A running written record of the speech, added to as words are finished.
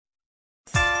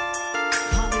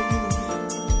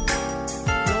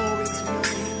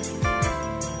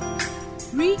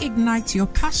reignite your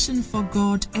passion for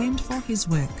God and for His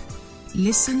work.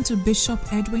 Listen to Bishop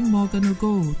Edwin Morgan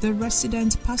Ogo, the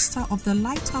resident pastor of the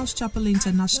Lighthouse Chapel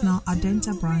International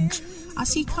Adenta branch,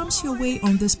 as he comes your way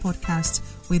on this podcast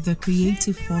with the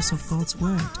creative force of God's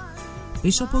Word.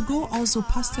 Bishop Ogo also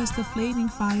pastors the Flaming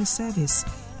Fire Service,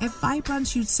 a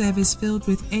vibrant youth service filled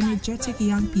with energetic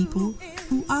young people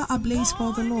who are ablaze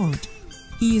for the Lord.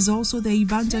 He is also the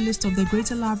evangelist of the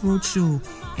Greater Love Roadshow,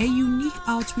 a unique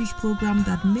outreach program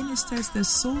that ministers the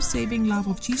soul-saving love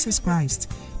of Jesus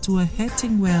Christ to a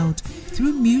hurting world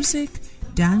through music,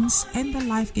 dance, and the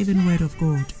life-giving Word of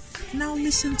God. Now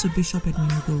listen to Bishop Edwin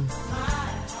Ogo.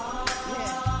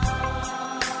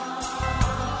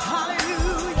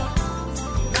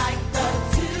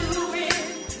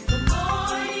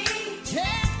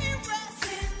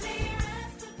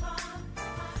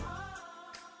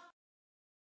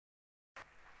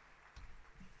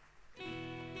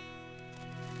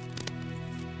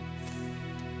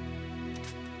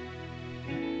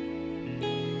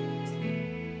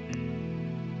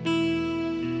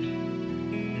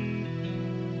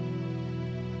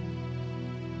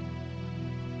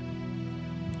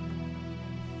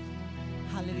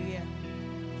 Hallelujah.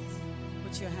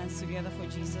 Put your hands together for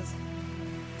Jesus.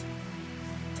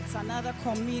 It's another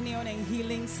communion and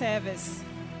healing service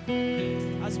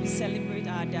as we celebrate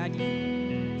our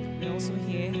daddy. We're also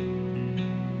here,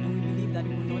 and we believe that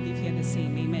we will not leave here the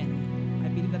same. Amen. I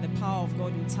believe that the power of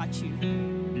God will touch you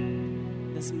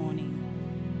this morning.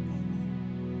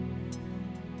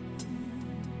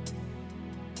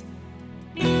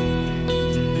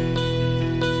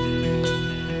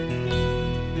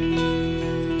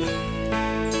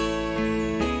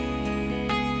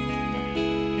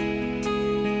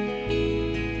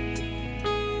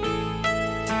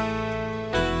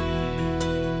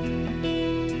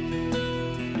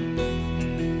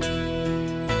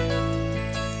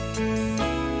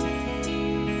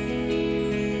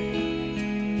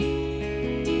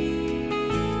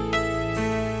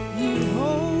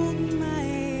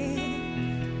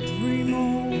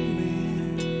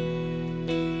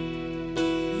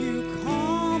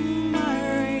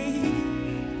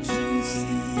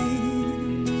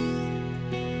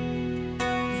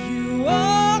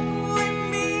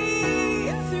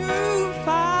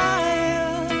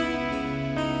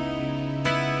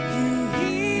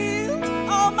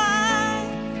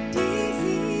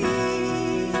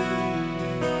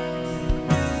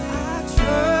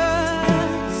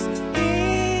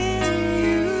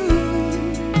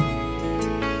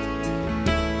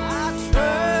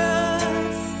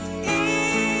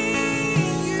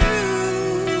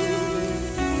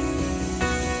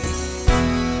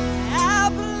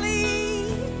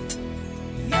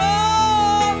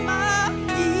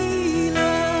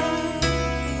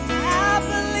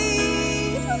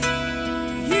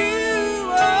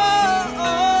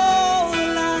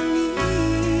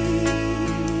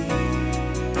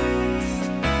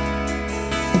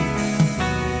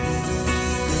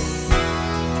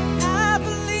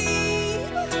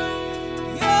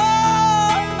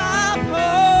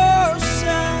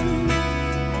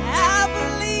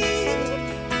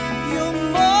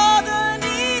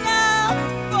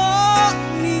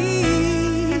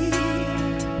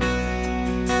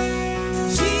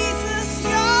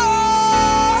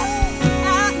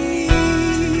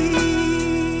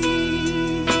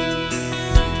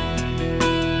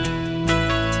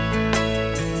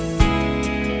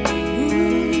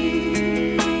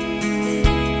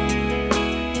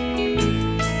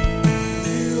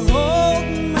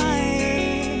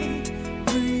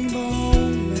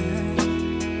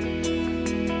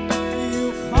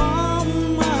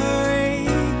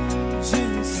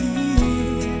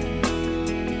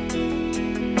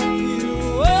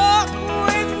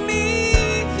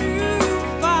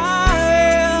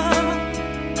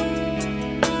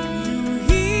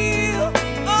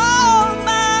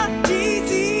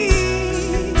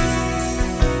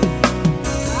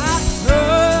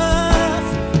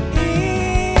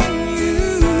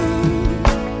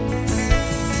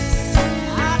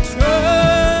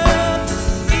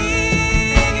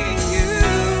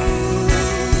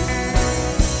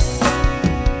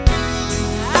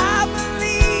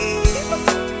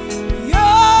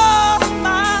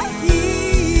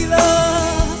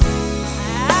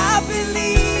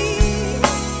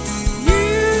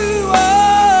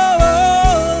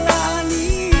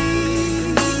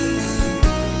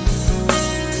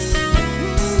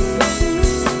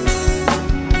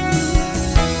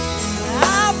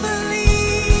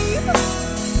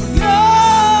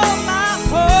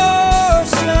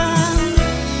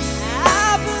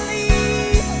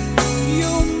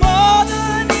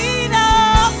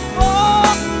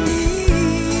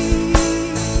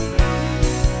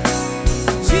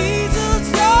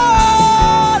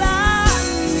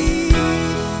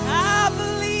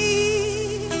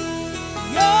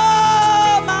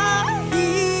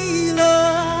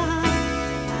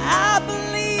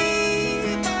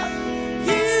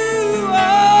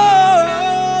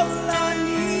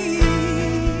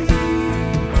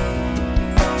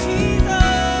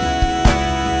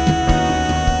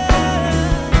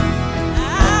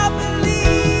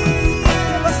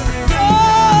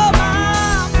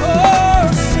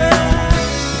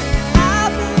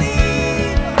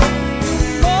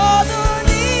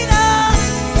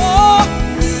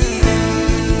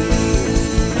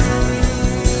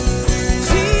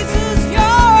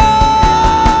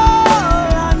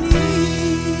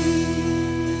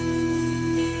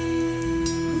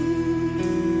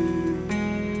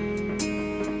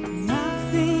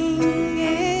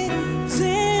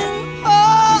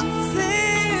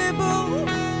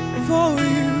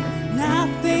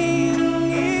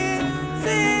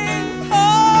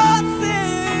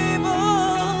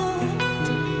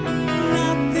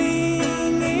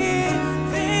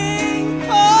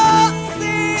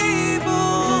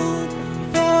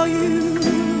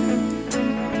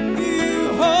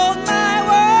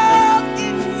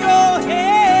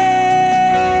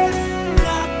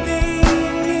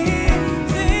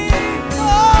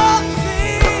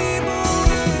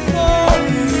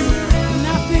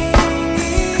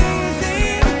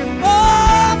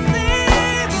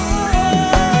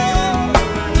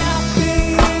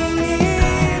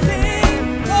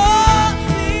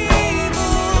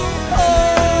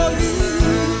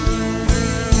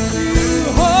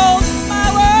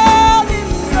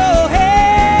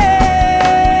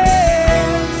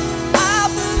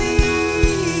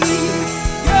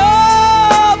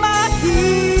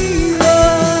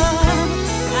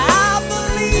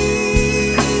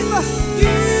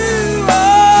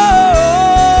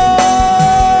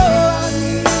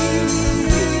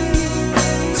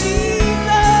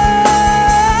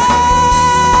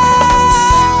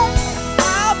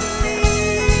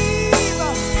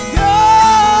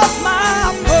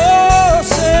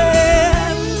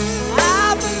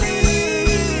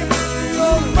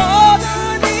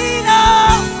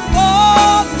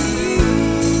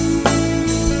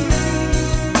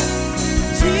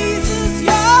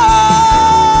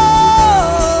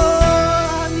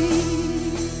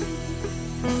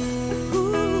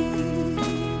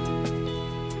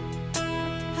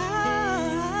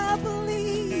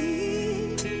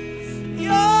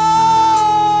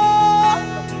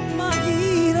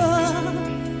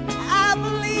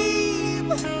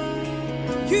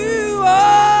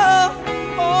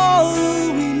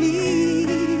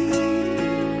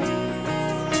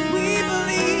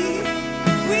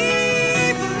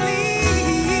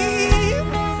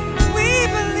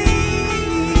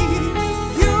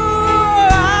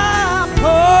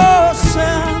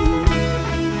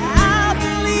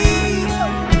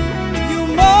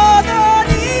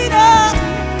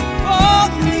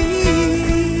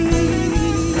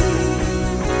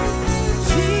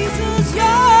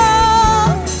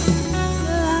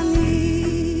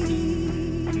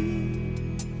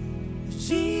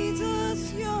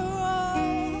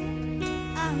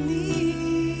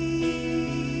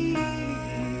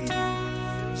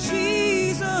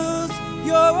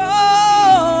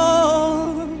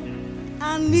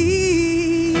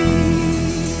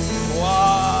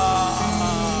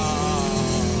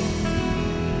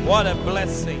 What a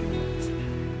blessing.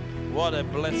 What a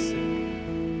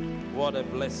blessing. What a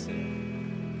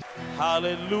blessing.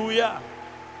 Hallelujah.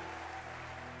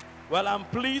 Well, I'm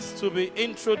pleased to be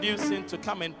introducing to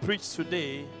come and preach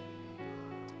today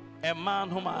a man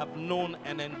whom I have known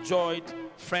and enjoyed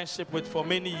friendship with for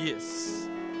many years.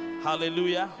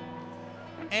 Hallelujah.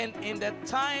 And in the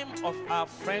time of our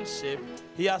friendship,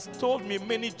 he has told me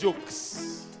many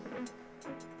jokes.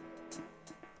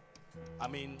 I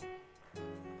mean,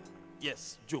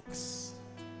 yes, jokes.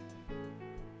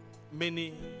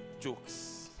 Many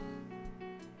jokes.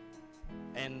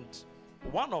 And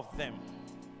one of them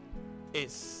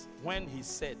is when he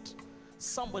said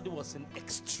somebody was in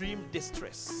extreme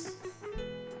distress.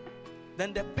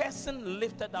 Then the person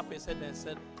lifted up his head and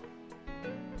said,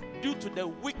 due to the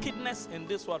wickedness in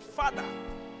this world, Father,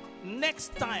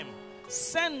 next time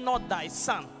send not thy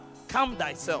son, come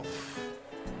thyself.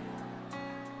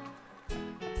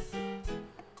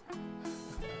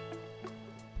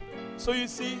 So you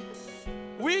see,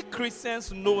 we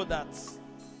Christians know that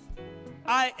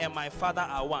I and my Father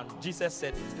are one. Jesus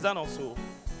said it. Is that not so?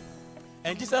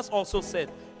 And Jesus also said,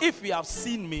 if you have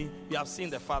seen me, you have seen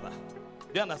the Father.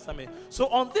 Do you understand me? So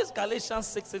on this Galatians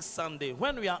 6:6 Sunday,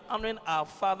 when we are honoring our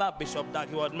father, Bishop Dag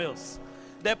Heward-Mills,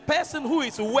 the person who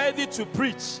is worthy to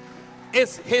preach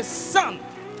is his son.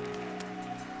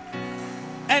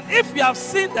 And if you have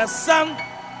seen the son,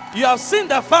 you have seen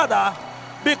the Father,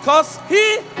 because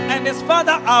he and his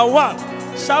Father are one.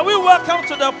 Shall we welcome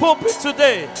to the pulpit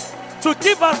today to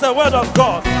give us the word of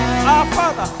God our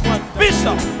Father,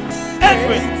 Bishop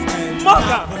Edwin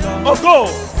Morgan Ogo.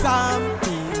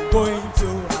 Something going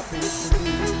to happen to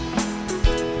me.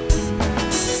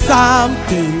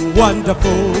 Something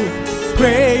wonderful,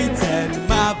 great and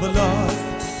marvelous.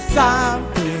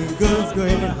 Something good's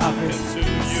going to happen.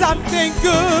 Something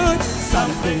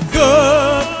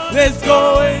good is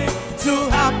going to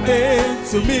happen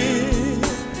to me.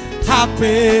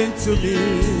 Happen to me.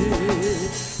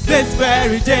 This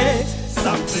very day,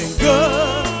 something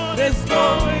good is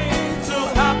going to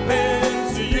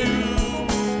happen to you.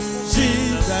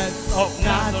 Jesus of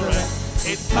Nazareth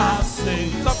is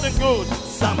passing. Something good.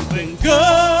 Something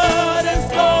good is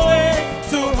going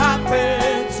to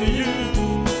happen to you.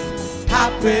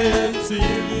 Happen to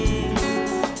you.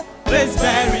 This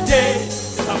very day,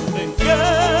 something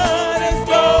good is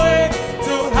going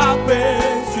to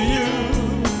happen to you.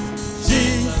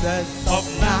 Jesus of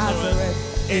Nazareth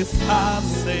is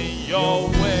passing your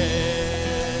way.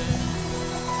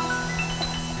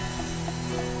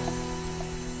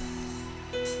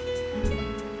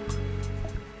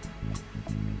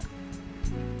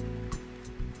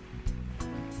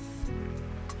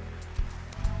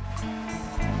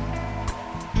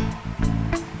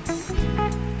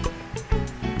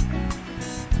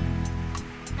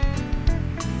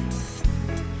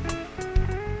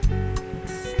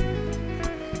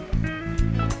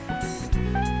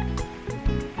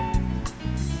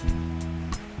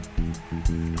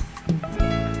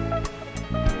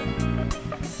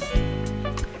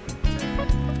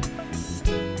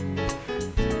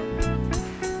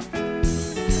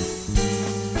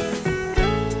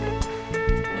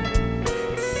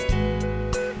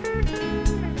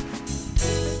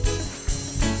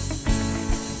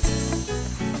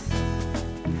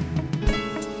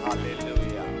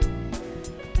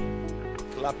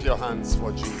 Clap your hands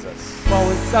for Jesus. I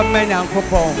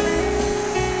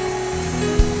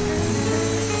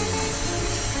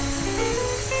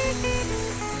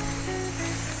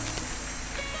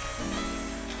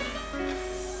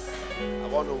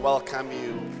want to welcome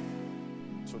you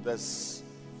to this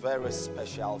very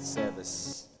special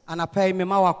service.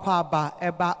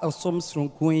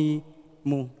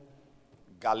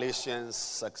 Galatians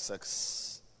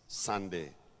 6:6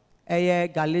 Sunday.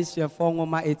 And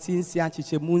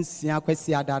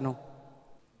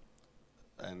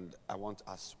I want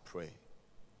us to pray.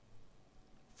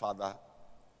 Father,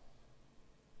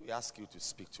 we ask you to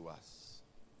speak to us.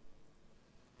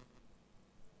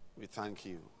 We thank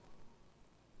you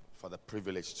for the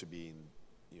privilege to be in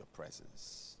your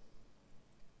presence.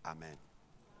 Amen.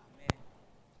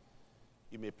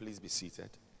 You may please be seated.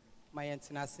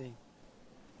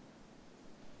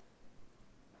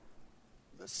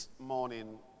 This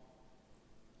morning,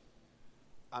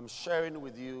 I'm sharing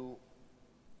with you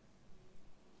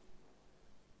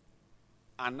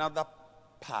another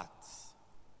part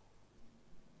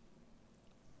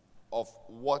of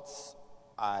what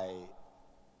I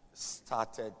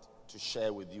started to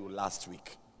share with you last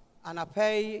week. And I'm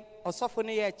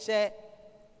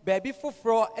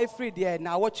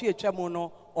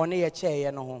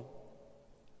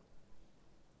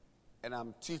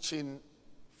teaching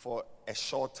for a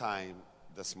short time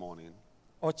this morning.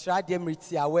 ɔkyerɛ adeɛ mmere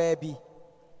tiawaa bi.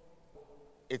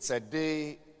 It's a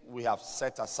day we have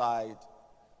set aside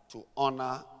to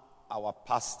honor our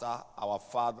pastor, our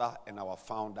father, and our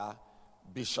founder,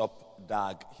 Bishop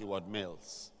Dag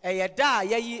Heward-Mills. ɛyɛ da a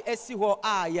yɛyi asi hɔ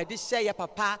a yɛde hyɛ yɛ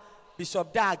papa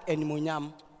Bishop Dag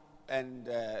animuonyam. And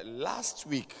last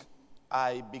week,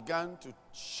 I began to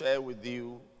share with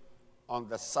you on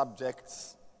the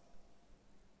subject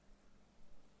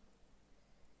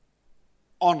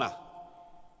honor.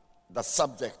 The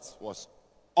subject was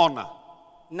honor.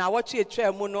 Na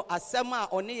wɔtwe mu no asɛm a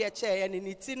ɔne yɛ kyerɛɛ ne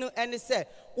ne ti no ɛne sɛ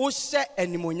wohyɛ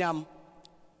animuonyam.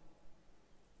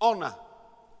 Honor.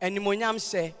 Animuonyam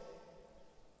hyɛ.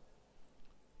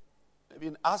 I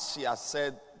mean, as she has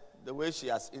said, the way she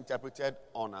has interpreted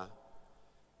honor,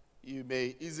 you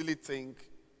may easily think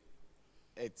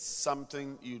it's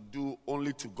something you do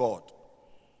only to God.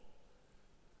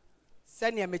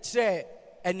 Sɛnea mekyerɛ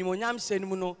animuonyam hyɛ no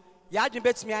mu no, yɛadwene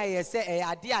bɛtumi ayɛ sɛ ɛyɛ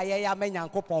adeɛ a yɛyɛ ama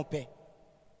Nyankopɔn pɛ.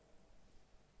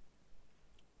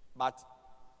 But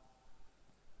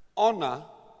honor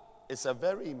is a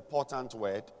very important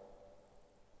word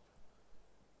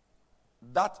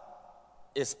that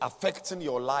is affecting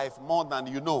your life more than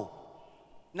you know.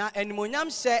 Na animuonyam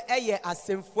hyɛ ɛyɛ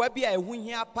asɛmfua bi a ɛho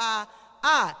hia paa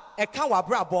a ɛka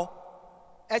w'abrabɔ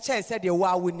ɛkyɛn sɛ deɛ wo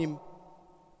a wonim.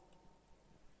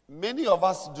 Many of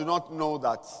us do not know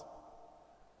that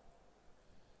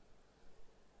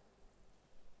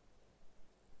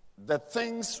the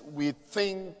things we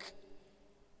think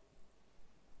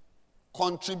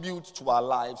contribute to our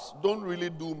lives don't really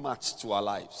do much to our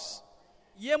lives.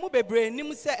 Yɛn mu bebree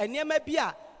nim sɛ nneɛma bi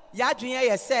a yɛadwene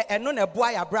yɛ sɛ ɛno na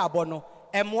ɛboa yɛ abrabɔ no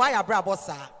ɛmmoa yɛ abrabɔ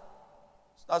saa.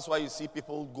 That's why you see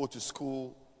people go to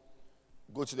school,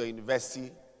 go to the university,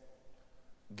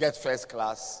 get first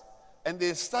class, and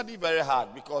they study very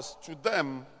hard because to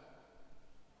them,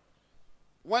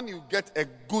 when you get a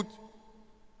good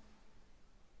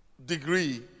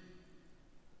degree,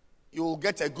 you will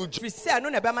get a good job. Firi sɛ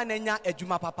ɛno na ɛbɛma no anya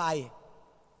adwuma papa ayɛ.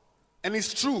 And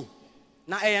it's true.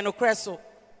 Na ɛyɛ nokorɛ so.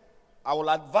 I will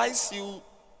advise you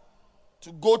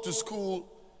to go to school.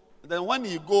 Then when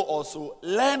you go also,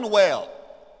 learn well.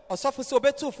 Ɔsɔfo sɛ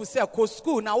obetu fu sɛ kɔ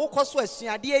school na wokɔ so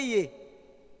asuadeɛ yie.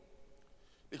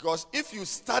 Because if you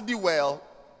study well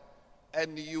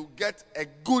and you get a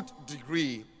good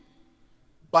degree,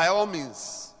 by all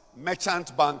means,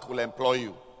 Merchant Bank will employ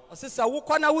you. Ɔsɛ sɛ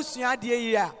wokɔ na wosuadeɛ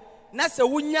yie a na sɛ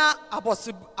wonya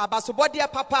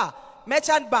abasobɔdeɛ papa a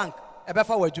Merchant Bank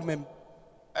ɛbɛfa wɔ adwuma mu.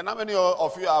 And how many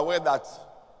of you are aware that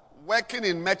working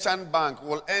in Merchant Bank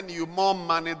will earn you more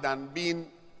money than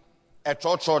being a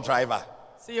trotro driver?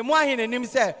 Sɛ yɛ mu ahene nim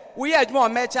sɛ woyɛ adwuma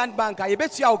wɔ Merchant Bank a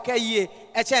yɛbɛtua wo ka yie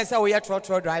ɛkyɛn sɛ woyɛ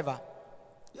trotro driver.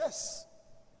 Yes.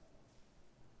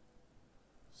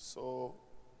 So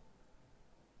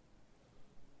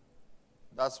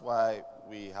that's why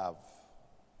we have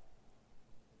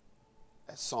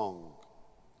a song.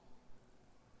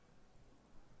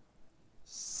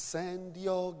 Send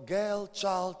your girl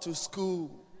child to school.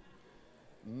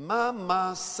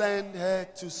 Mama, send her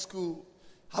to school.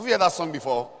 Have you heard that song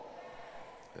before?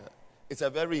 Yeah. It's a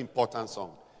very important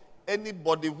song.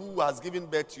 Anybody who has given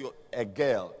birth to a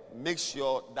girl, make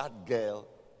sure that girl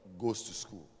goes to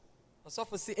school.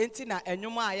 Ɔsɔfo si enti na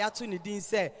ɛnwoma a yɛato ne din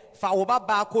sɛ fa wo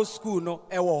babaa kɔ school no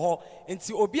ɛwɔ hɔ.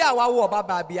 Enti obi a wawo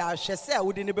ɔbabaa biara hwɛ sɛ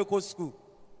wode ne bɛkɔ school.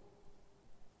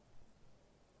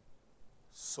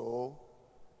 So,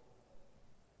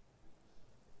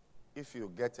 if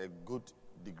you get a good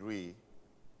degree,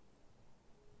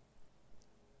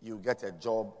 you get a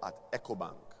job at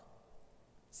EcoBank.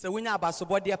 Sɛ wonya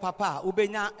abasobɔdeɛ papa a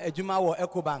wobɛnya adwuma wɔ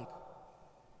EcoBank.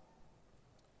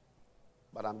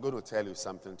 But I'm going to tell you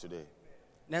something today.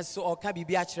 Nanso ɔka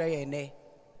biribi akyerɛ yɛn nɛ.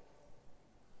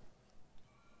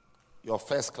 Your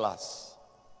first class,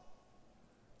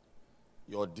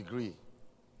 your degree,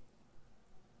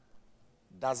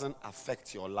 doesn't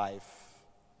affect your life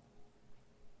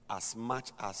as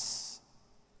much as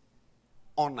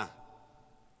honor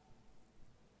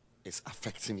is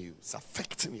affecting you. It's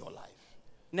affecting your life.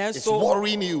 It's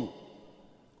worrying you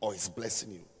or it's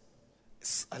blessing you.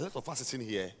 A lot of us sitting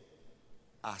here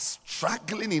are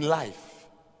struggling in life.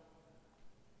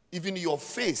 Even your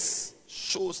face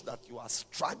shows that you are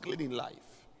struggling in life.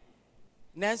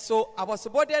 Nanso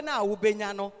abasobɔdeɛ na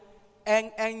wobɛnya no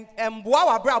ɛmboa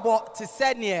w'abrabɔ te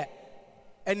sɛ neɛ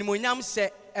animuonyam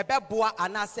hyɛ ɛbɛboa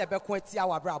anaasɛ ɛbɛko atia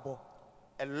w'abrabɔ.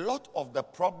 A lot of the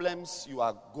problems you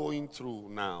are going through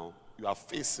now, you are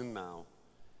facing now,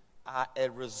 are a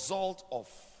result of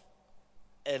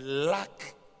a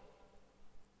lack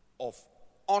of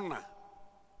honor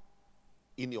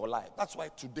in your life. That's why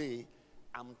today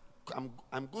I'm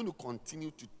going to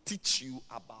continue to teach you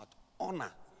about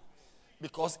honor,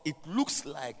 because it looks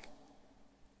like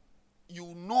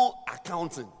you know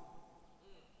accounting,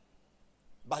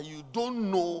 but you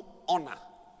don't know honor.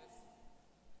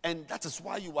 And that is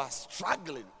why you are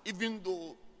struggling, even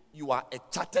though you are a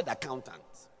chartered accountant.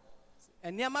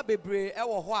 And Yama Bebre,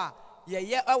 Ewa,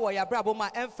 Ewa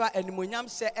Yabraboma, Enfa, and Munyam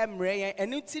se Emre,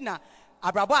 and Nutina,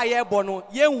 Abraba Yebono,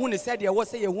 Yen said, you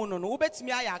was a Yehuno, who bets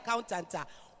me I accountant,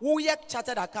 who yet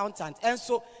chartered accountant. And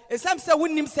so, as some say,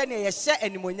 when him send a share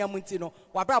and Munyamuntino,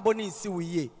 Wabraboni is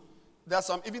Siwi. There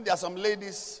are some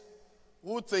ladies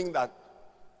who think that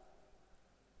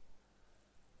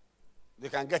they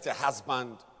can get a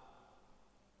husband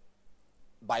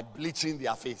by bleaching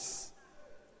their face.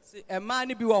 A man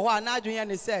be one,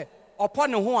 I say,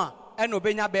 upon one, and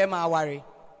Obenya Bema worry.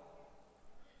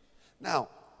 Now,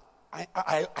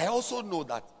 I also know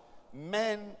that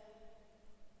men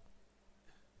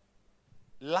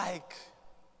like,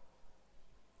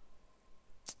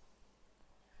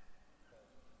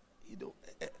 you know,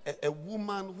 a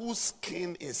woman whose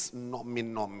skin is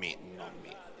nominal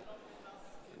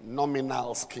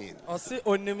skin. Or see,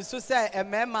 onim so say a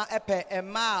mema epe a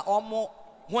ma omo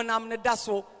honam ne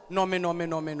daso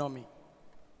nomi.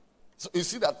 So you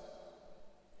see that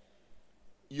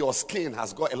your skin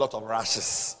has got a lot of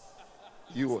rashes.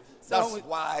 That's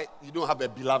why you don't have a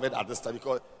beloved at this time,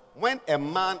 because when a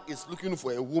man is looking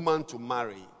for a woman to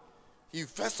marry, he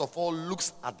first of all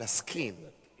looks at the skin.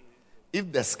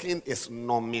 If the skin is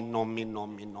nomi,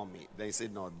 then he say,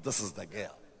 no, this is the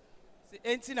girl.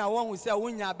 Enti na won hu se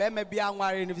wonya be ma bia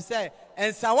nware ni se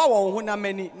ensa wa wo hu na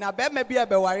mani na be ma bia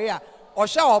be ware a o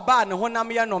hwe oba ne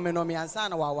honam ye nomi ansa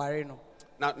na wa ware no.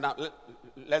 Now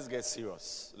let's get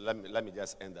serious. Let me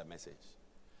just end the message.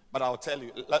 But I'll tell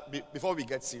you, before we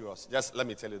get serious, just let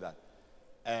me tell you that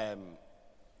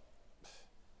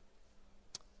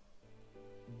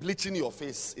bleaching your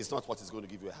face is not what is going to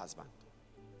give you a husband.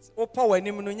 Opa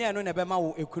wanim no nya no na be ma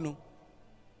wo ekunu.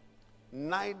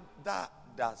 Neither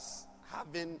does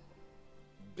having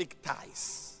big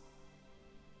thighs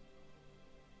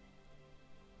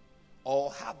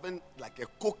or having like a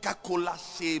Coca-Cola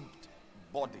shaped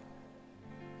body.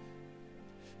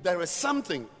 There is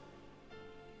something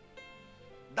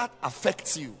that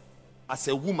affects you as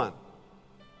a woman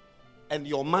and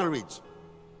your marriage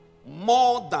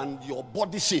more than your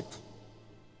body shape.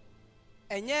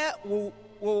 Enye wo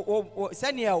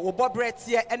senia wo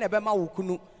bobretie e na be ma wo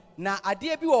kunu. Na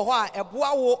ade bi wo ho a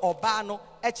eboa wo oba no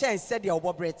e chen said your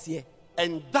obobretie.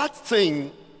 And that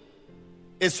thing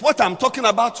is what I'm talking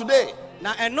about today.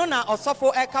 Na eno na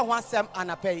osofo e ka ho asem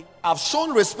anapei. I've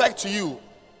shown respect to you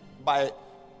by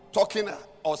talking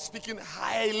or speaking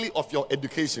highly of your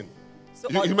education. So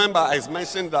you remember I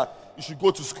mentioned that you should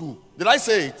go to school. Did I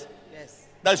say it? Yes.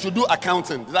 That you should do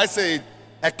accounting. Did I say it?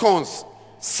 Econs,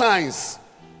 science,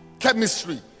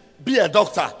 chemistry, be a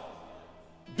doctor,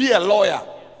 be a lawyer.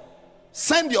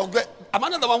 Send your girl. I'm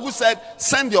not the one who said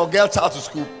send your girl child to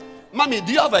school. Mommy,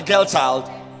 do you have a girl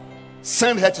child?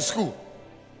 Send her to school.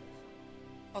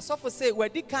 Osofo say we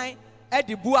di kan e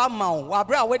di bu amao wa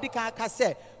bra we di kan ka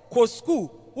say ko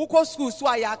school who ko school so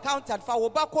I accountant for wo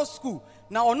ba ko school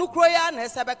na onu kro ya na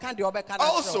ese be kan de obeka na.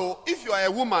 Also, if you are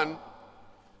a woman,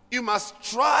 you must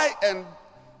try and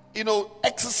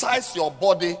exercise your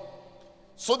body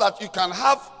so that you can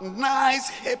have nice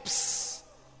hips.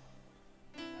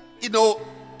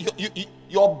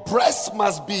 Your breast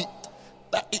must be,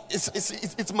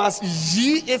 it must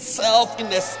yield itself in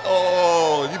this.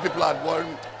 Oh, you people are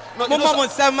worrying. No,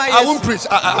 I won't preach.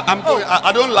 I'm going.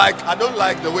 I don't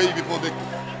like the way you people think.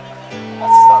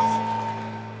 What's that?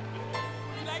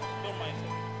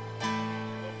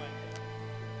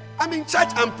 I'm in church.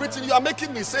 I'm preaching. You are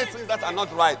making me say things that are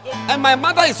not right. And my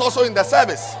mother is also in the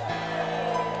service.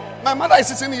 My mother is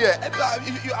sitting here.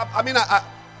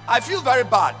 I feel very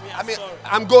bad.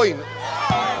 I'm going.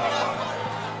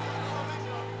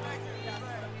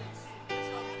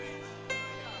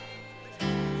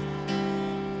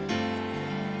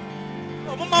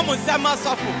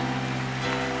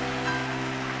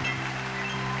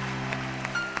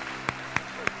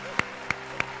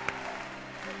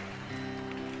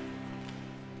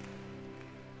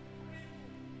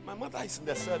 My mother is in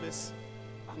the service.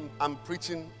 I'm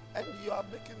preaching. And you are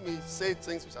making me say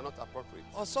things which are not appropriate.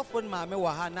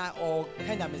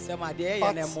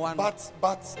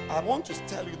 But I want to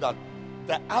tell you that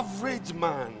the average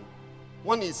man,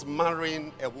 when he's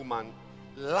marrying a woman,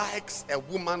 likes a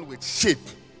woman with shape.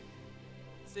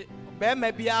 I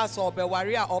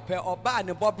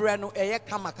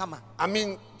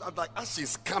mean, like as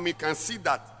she's coming, you can see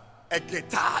that a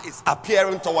guitar is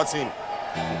appearing towards him.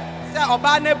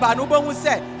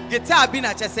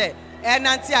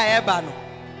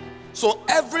 So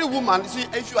every woman, see,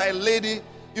 if you are a lady,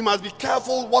 you must be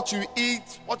careful what you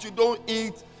eat, what you don't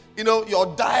eat. You know, your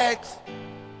diet,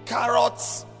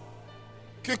 carrots,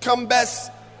 cucumbers,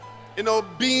 you know,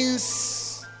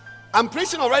 beans. I'm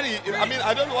preaching already. I mean,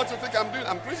 I don't know what you think I'm doing.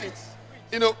 I'm preaching.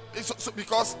 You know,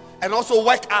 because, and also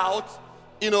work out,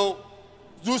 you know,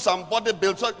 do some body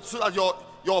build so that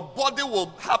your body will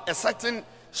have a certain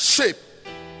shape.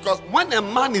 Because when a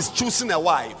man is choosing a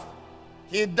wife,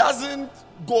 he doesn't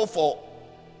go for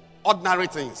ordinary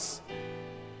things.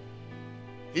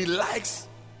 He likes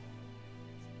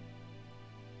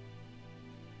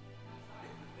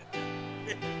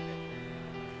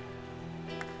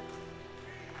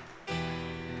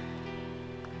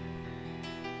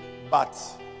but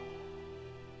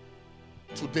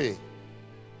today,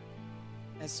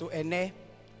 and so I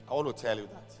want to tell you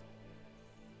that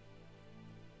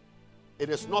it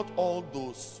is not all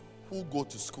those who go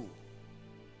to school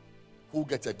who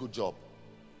get a good job.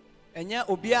 It's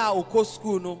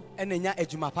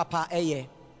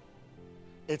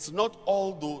not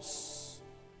all those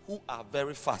who are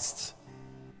very fast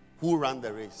who run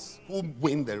the race, who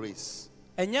win the race.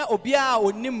 I'm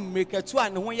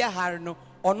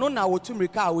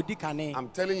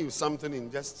telling you something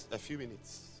in just a few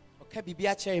minutes.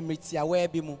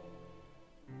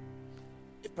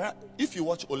 If you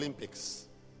watch Olympics,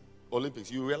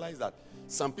 you realize that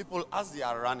some people, as they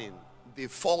are running, they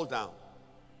fall down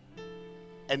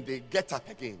and they get up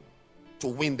again to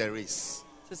win the race.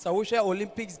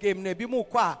 Olympics game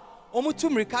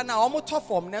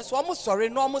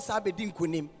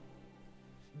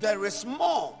there is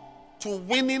more to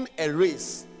winning a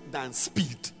race than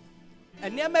speed.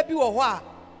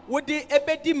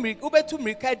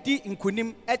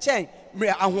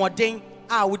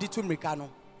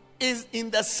 Is in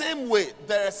the same way,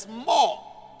 there is more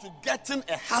to getting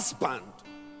a husband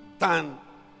than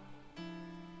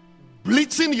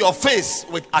bleaching your face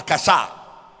with akasha.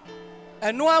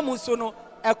 And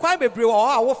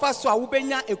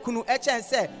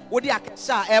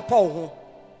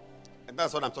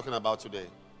that's what I'm talking about today.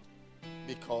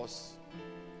 Because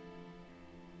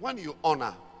when you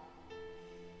honor,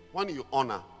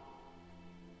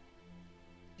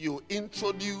 you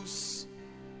introduce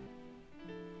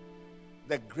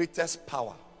the greatest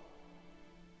power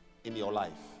in your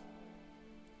life.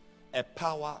 A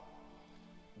power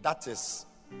that is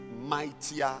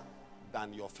mightier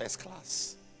than your first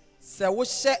class.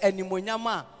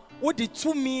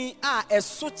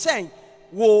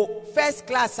 First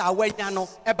class.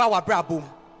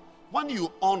 When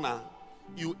you honor,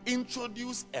 you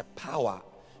introduce a power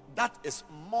that is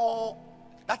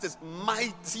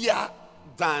mightier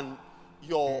than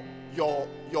your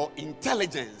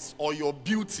intelligence or your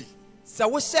beauty.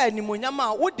 What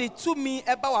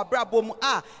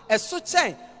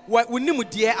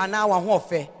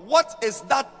is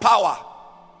that power?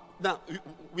 Now,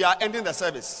 we are ending the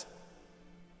service.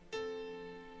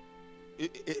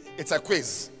 It's a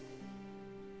quiz.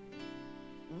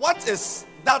 What is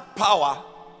that power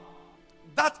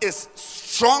that is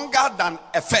stronger than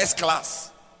a first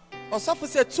class? First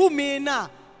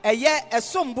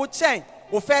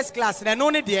class.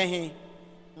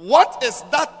 What is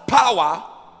that power?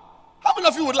 How many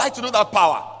of you would like to know that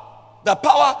power? The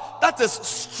power that is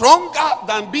stronger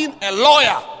than being a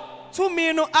lawyer.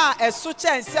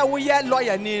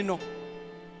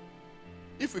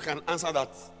 If we can answer that,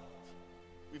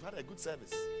 we've had a good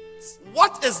service.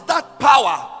 What is that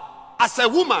power as a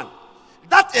woman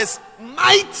that is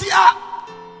mightier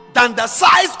than the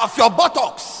size of your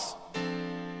buttocks?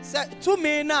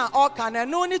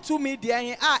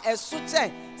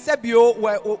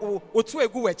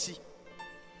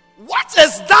 What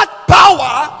is that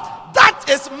power that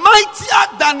is mightier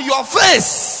than your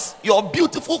face, your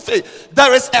beautiful face?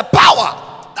 There is a power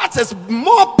that is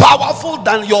more powerful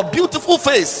than your beautiful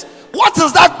face. What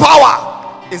is that power?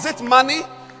 Is it money?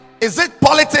 Is it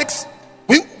politics?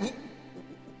 We need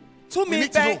to know.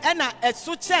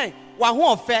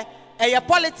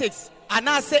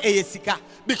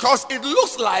 Because it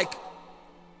looks like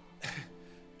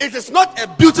it is not a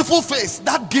beautiful face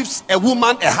that gives a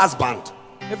woman a husband.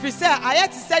 If we say I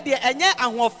said the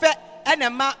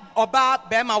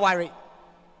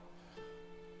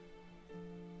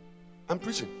I'm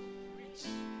preaching.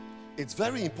 It's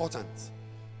very important.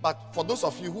 But for those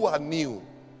of you who are new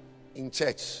in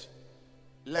church,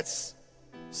 let's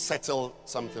settle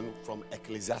something from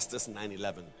Ecclesiastes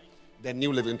 9:11, the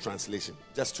New Living Translation.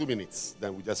 Just 2 minutes,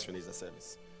 then we just finish the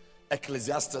service.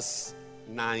 Ecclesiastes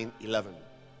 9:11.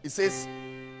 It says,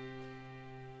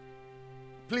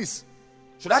 please,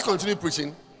 should I continue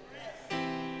preaching?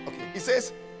 Okay. It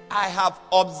says, I have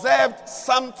observed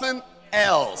something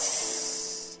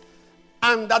else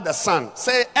under the sun.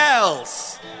 Say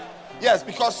else. Yes,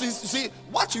 because you see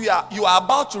what you are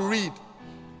about to read.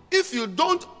 If you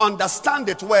don't understand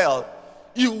it well,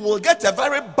 you will get a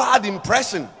very bad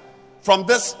impression from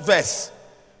this verse.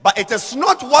 But it is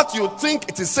not what you think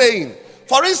it is saying.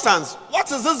 For instance,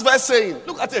 what is this verse saying?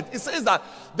 Look at it. It says that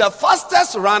the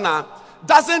fastest runner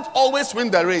doesn't always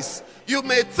win the race. You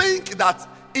may think that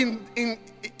in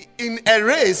a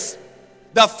race,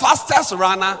 the fastest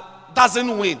runner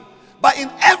doesn't win. But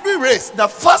in every race, the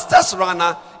fastest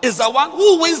runner is the one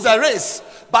who wins the race.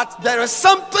 But there is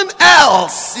something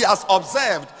else he has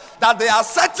observed, that there are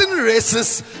certain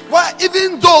races where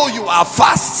even though you are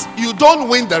fast, you don't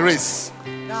win the race.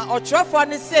 Now,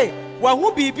 Otrofo say, when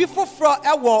who be before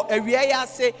ewo ewia ya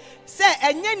say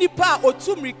enye nipa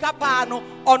otu mrika pa no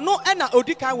ono na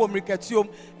odikan wo mrikatuom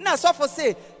na sofo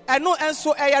say eno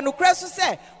enso eya no kra so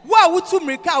say wa wutu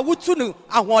mrika wutu no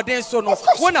ahoden so no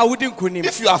wo na wudi nkunim.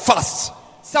 If you are fast,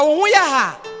 so wo ya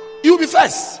ha, you will be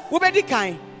first. Wo be di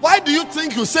kan. Why do you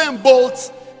think Usain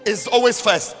Bolt is always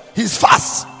first? He's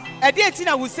fast. E dey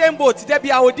tina Usain Bolt dey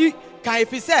bia odi kan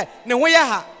fi say ne wo ya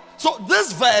ha. So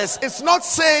this verse is not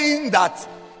saying that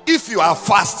if you are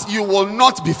fast, you will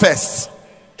not be first.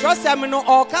 If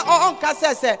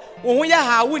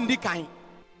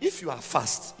you are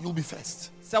fast, you'll be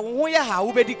first.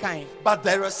 But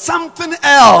there is something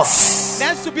else.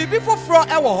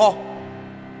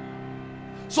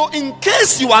 So in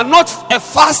case you are not a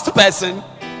fast person,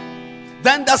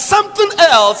 then there's something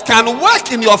else can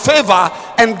work in your favor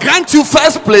and grant you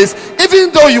first place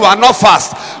even though you are not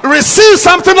fast. Receive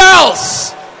something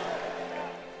else.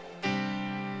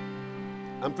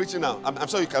 I'm preaching now. I'm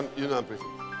sure you know I'm preaching.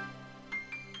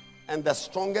 And the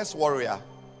strongest warrior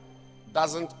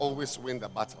doesn't always win the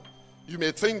battle. You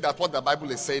may think that what the Bible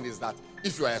is saying is that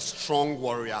if you are a strong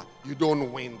warrior, you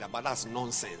don't win that, but that's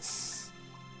nonsense.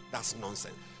 That's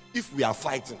nonsense. If we are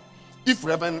fighting, if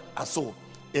Reverend Aso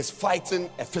is fighting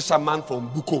a fisherman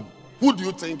from Bukom, who do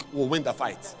you think will win the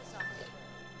fight?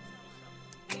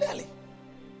 Clearly.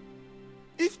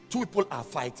 If two people are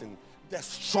fighting, the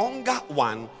stronger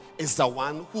one is the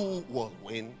one who will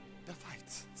win the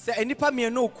fight.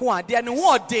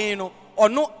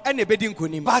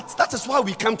 But that is why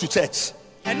we come to church.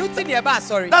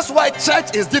 That's why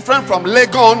church is different from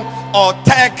Legon or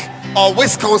Tech or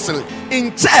Wisconsin.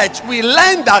 In church, we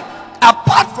learn that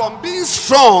apart from being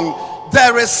strong,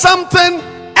 there is something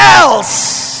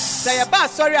else.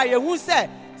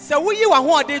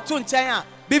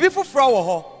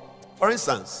 For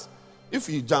instance, if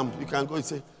you jump, you can go and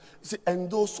say, and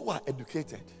those who are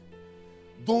educated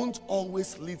don't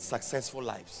always lead successful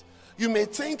lives. You may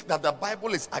think that the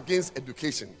Bible is against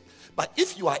education, but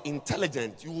if you are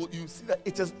intelligent, you see that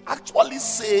it is actually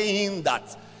saying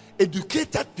that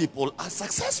educated people are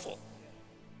successful.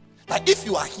 Like if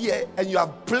you are here and you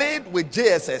have played with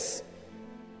JSS,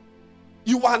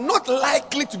 you are not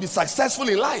likely to be successful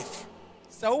in life.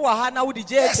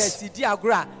 Yes.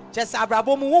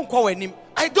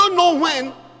 I don't know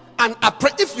when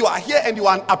if you are here and you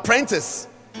are an apprentice,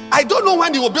 I don't know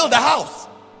when you will build a house.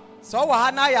 Do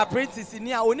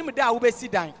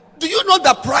you know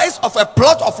the price of a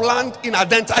plot of land in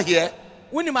Adenta here?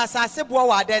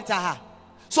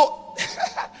 So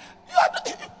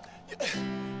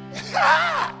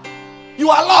you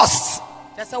are lost.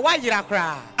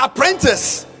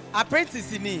 Apprentice.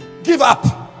 Give up.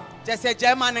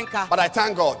 But I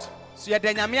thank God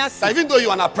that even though you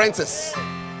are an apprentice,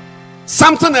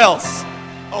 something else.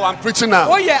 Oh, I'm preaching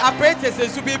now. Oh yeah,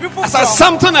 apprentices to be before. I said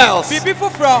something else. Be before.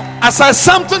 I said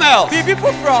something else. Be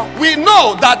before. We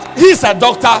know that he's a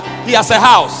doctor. He has a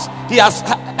house. He has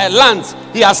a land.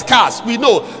 He has cars. We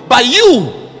know. But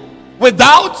you,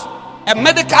 without a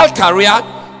medical career,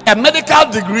 a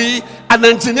medical degree, an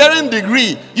engineering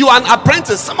degree, you are an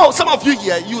apprentice. Some of you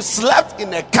here, you slept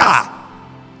in a car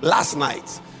last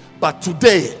night. But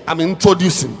today, I'm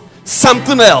introducing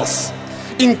something else.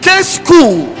 In case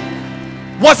school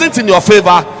wasn't in your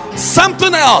favor,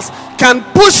 something else can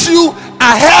push you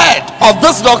ahead of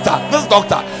this doctor.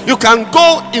 You can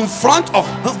go in front of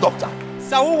this doctor.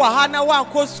 Something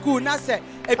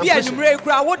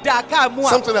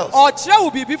else.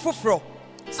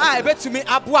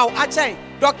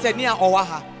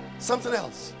 Something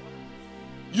else.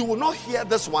 You will not hear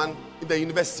this one in the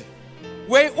university.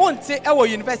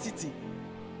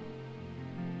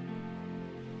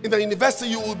 In the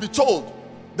university, you will be told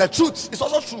the truth. Is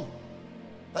also true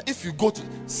that if you go to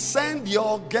send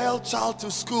your girl child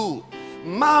to school,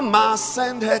 Mama,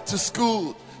 send her to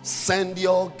school. Send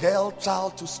your girl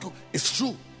child to school. It's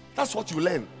true. That's what you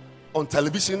learn on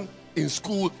television, in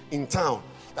school, in town.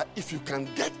 That if you can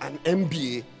get an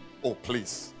MBA, oh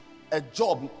please, a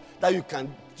job that you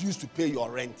can use to pay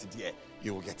your rent there,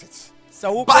 you will get it.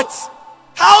 So, but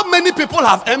how many people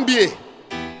have MBA?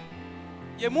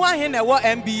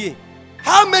 MBA.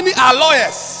 How many are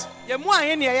lawyers?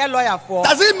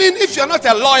 Does it mean if you're not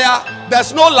a lawyer,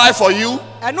 there's no life for you?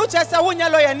 There's a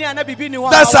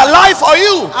life for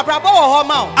you.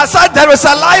 I said there is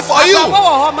a life for you.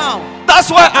 That's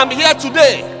why I'm here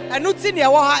today. I'm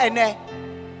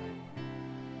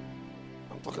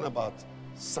talking about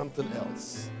something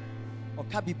else.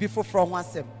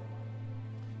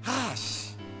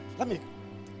 Let me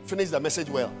finish the message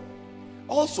well.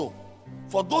 Also,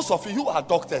 for those of you who are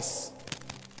doctors,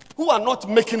 who are not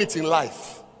making it in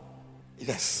life,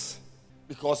 yes,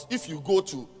 because if you go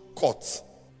to court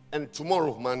and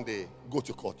tomorrow, Monday, go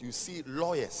to court, you see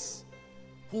lawyers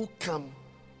who come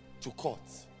to court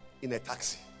in a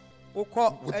taxi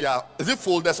with their, is it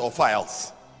folders or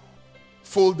files?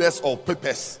 Folders or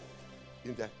papers.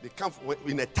 They come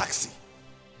in a taxi.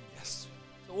 Yes.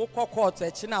 So court,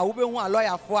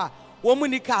 lawyer for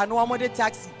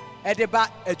taxi.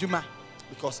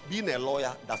 Because being a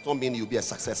lawyer does not mean you'll be a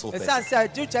successful person.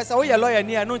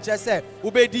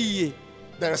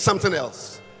 There is something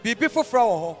else.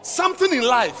 Something in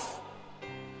life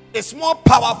is more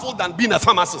powerful than being a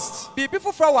pharmacist.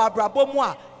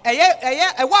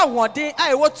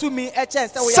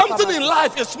 Something in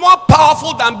life is more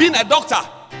powerful than being a doctor.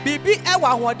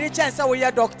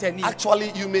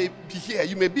 Actually, you may be here,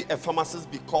 you may be a pharmacist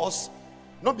because,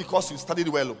 not because you studied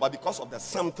well, but because of the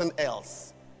something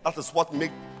else. That is what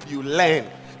makes you learn.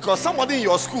 Because somebody in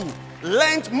your school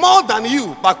learned more than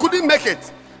you, but couldn't make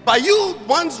it. But you,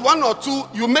 once one or two,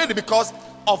 you made it because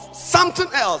of something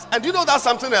else. And you know that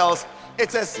something else?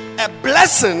 It is a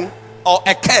blessing or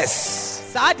a curse.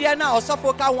 Some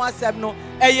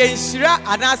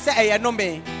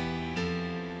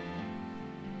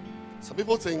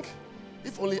people think,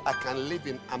 if only I can live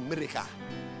in America,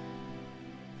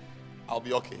 I'll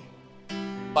be okay.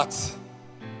 But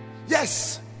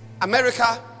yes,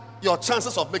 America, your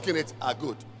chances of making it are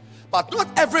good. But not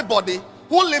everybody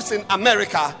who lives in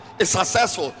America is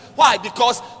successful. Why?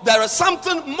 Because there is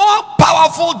something more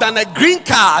powerful than a green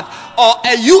card or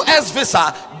a US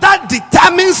visa that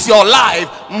determines your life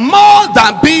more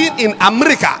than being in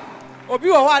America. I'm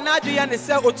preaching.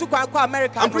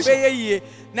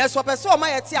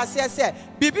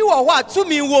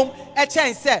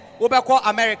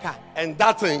 And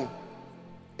that thing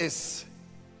is,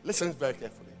 listen very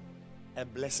carefully, a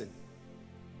blessing.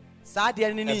 A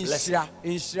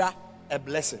blessing. A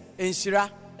blessing.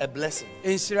 A blessing.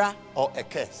 Or a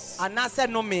curse. A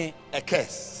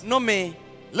curse.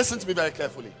 Listen to me very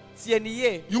carefully.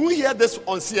 You will hear this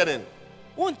on CNN.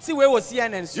 You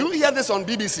will hear this on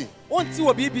BBC.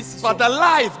 But the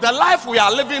life we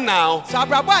are living now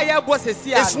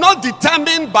is not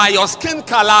determined by your skin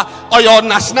color or your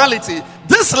nationality.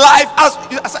 This life, as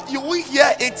you will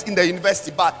hear it in the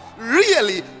university, but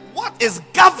really what is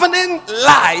governing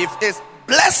life is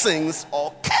blessings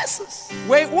or curses.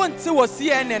 So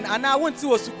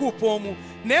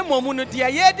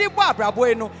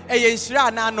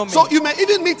you may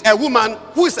even meet a woman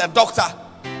who is a doctor,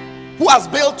 who has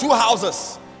built 2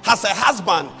 houses, has a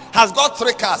husband, has got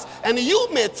 3 cars, and you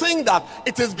may think that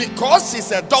it is because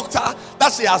she's a doctor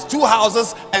that she has 2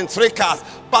 houses and 3 cars.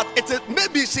 But it is,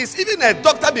 maybe she's even a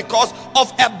doctor because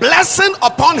of a blessing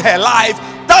upon her life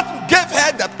that gave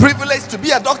her the privilege to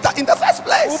be a doctor in the first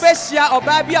place. I'm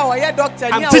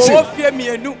teaching.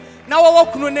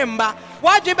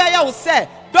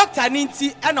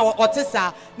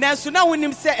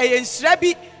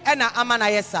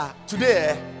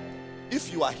 Today,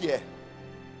 if you are here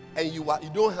and you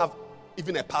don't have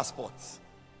even a passport,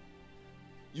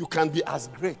 you can be as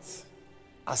great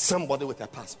as somebody with a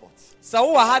passport.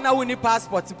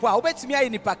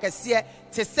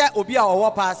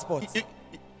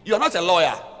 You are not a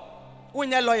lawyer.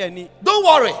 Don't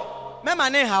worry.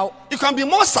 You can be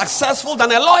more successful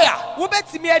than a lawyer.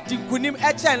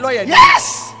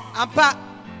 Yes.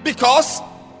 Because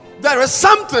there is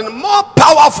something more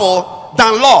powerful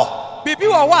than law. There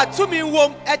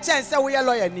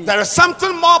is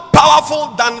something more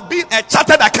powerful than being a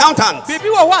chartered accountant. So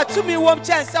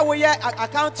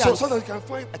that you can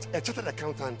find a chartered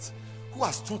accountant who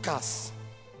has 2 cars,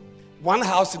 1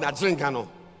 house in Adringano,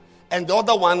 and the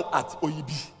other one at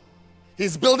Oibi.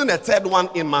 He's building a 3rd one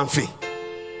in Manfi.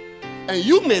 And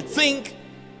you may think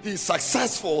he's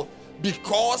successful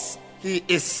because he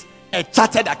is a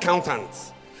chartered accountant.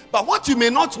 But what you may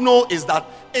not know is that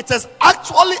it is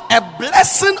actually a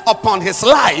blessing upon his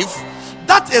life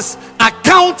that is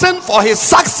accounting for his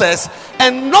success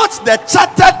and not the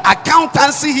chartered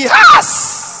accountancy he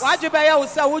has. I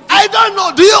don't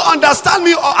know. Do you understand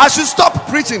me, or I should stop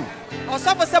preaching?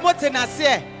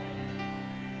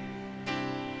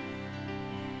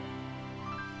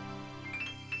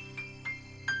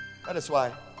 That is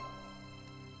why,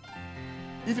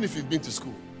 even if you've been to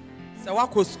school,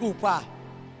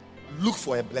 look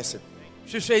for a blessing,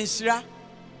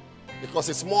 because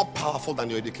it's more powerful than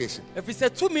your education. Even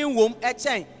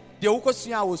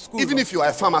if you are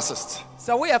a pharmacist,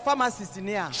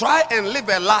 try and live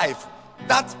a life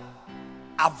that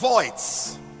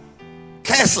avoids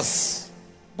curses.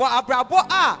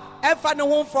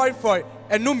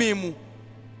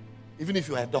 Even if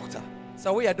you are a doctor,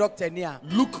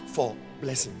 look for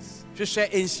blessings. This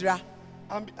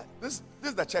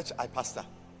is the church I pastor.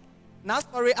 I'm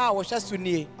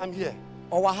here.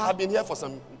 I've been here for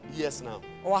some years now.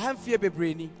 I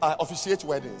officiate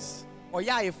weddings.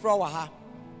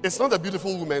 It's not the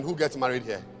beautiful women who get married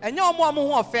here.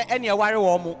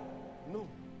 No.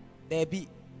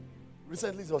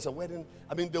 Recently there was a wedding.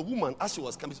 I mean, the woman, as she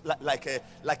was coming, like a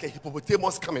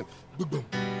hippopotamus coming. Boom, boom.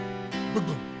 Boom,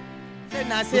 boom.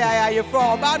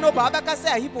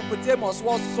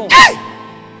 Hey!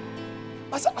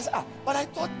 I said, but I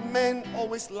thought men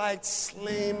always liked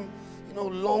slim,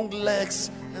 long legs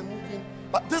and moving.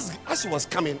 But this, as she was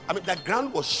coming, I mean, the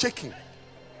ground was shaking.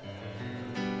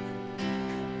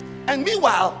 And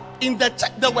meanwhile, in the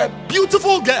church, there were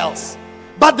beautiful girls,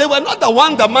 but they were not the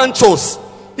one the man chose.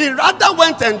 He rather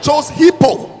went and chose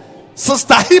Hippo,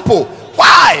 Sister Hippo.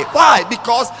 Why? Why?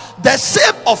 Because the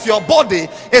shape of your body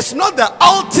is not the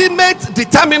ultimate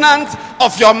determinant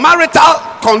of your marital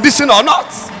condition or not.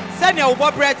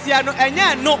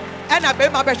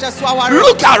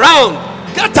 Look around.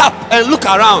 Get up and look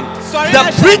around.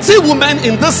 The pretty women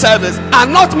in this service are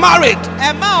not married.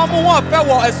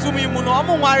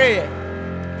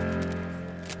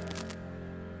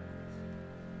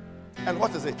 And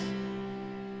what is it?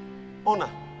 Honor.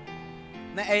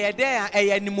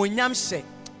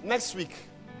 Next week,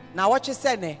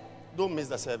 don't miss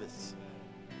the service.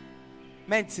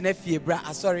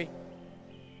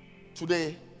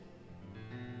 Today,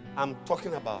 I'm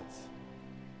talking about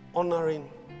honoring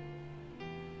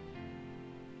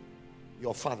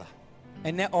your father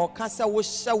and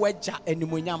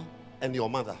your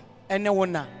mother.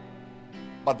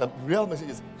 But the real message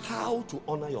is how to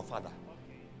honor your father.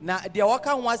 How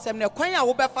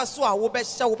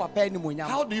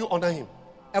do you honor him?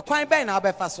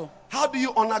 How do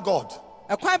you honor God?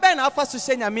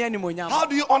 How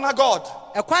do you honor God?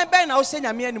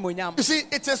 You see,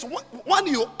 it is when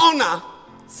you honor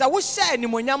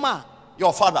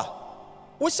your father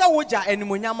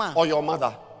or your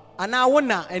mother, a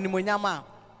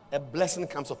blessing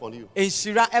comes upon you.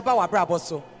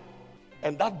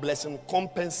 And that blessing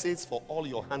compensates for all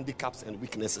your handicaps and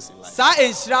weaknesses in life. Now,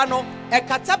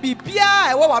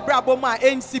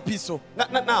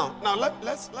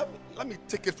 let me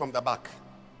take it from the back.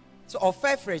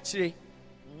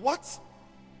 What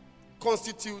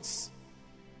constitutes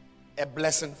a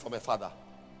blessing from a father?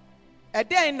 I'm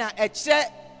going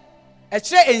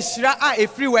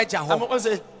to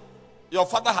say your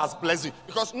father has blessed you,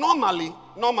 because normally,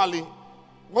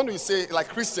 when we say, like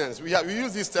Christians, we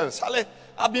use these terms. Charlie,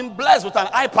 I've been blessed with an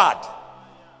iPad.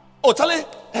 Oh, Charlie,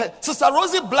 Sister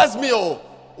Rosie blessed me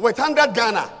with 100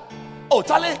 Ghana. Oh,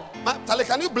 Charlie,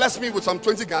 can you bless me with some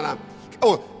 20 Ghana?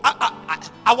 Oh,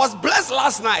 I was blessed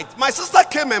last night. My sister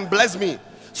came and blessed me.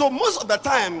 So most of the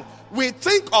time, we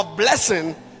think of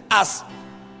blessing as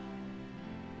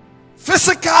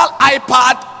physical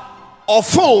iPad or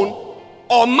phone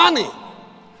or money.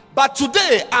 But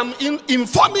today, I'm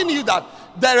informing you that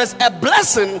there is a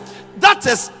blessing that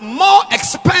is more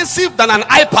expensive than an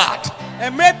iPad.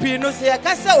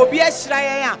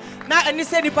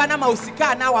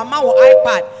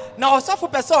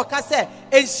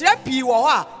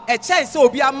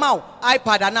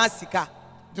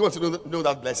 Do you want to know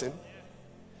that blessing?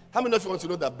 How many of you want to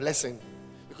know that blessing?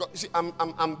 Because you see, I'm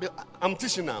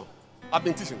teaching now. I've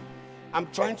been teaching. I'm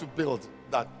trying to build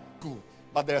that school.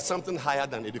 But there is something higher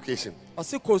than education.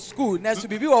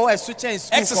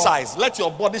 Exercise. Let your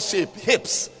body shape,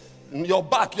 hips, your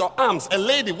back, your arms. A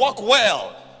lady walk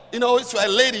well. If you're a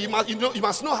lady, you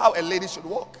must know how a lady should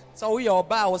walk.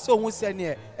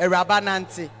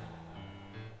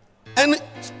 And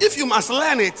if you must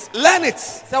learn it, learn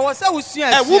it. A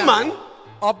woman,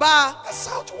 that's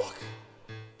how to walk.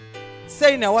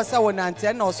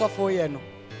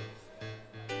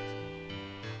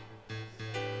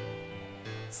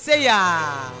 Say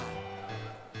ya.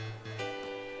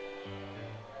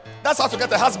 That's how to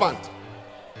get a husband.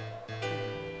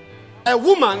 A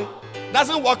woman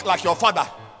doesn't work like your father.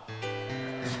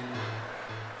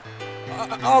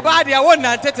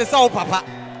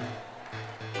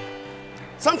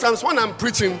 Sometimes when I'm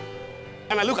preaching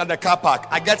and I look at the car park,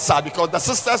 I get sad because the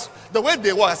sisters, the way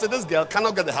they work, I say this girl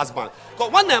cannot get a husband.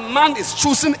 Because when a man is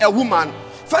choosing a woman,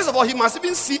 first of all, he must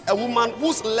even see a woman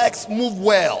whose legs move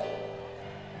well.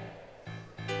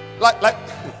 Like.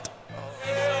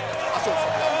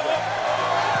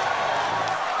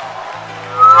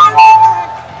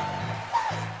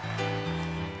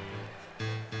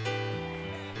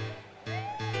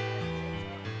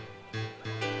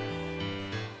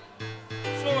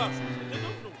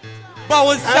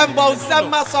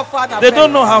 They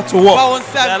don't know how to walk.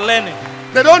 They are learning.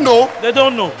 They don't know. They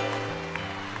don't know.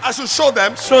 I should show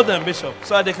them. Show them, Bishop,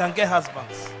 so that they can get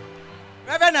husbands.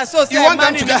 You want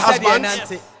them to get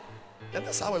husbands? Yes. And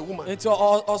that's how a woman. Even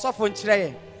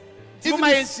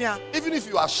if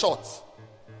you are short,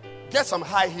 get some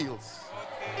high heels.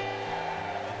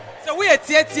 So we are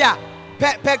tia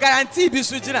guarantee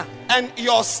bisujina. And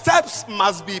your steps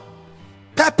must be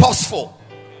purposeful.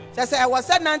 See,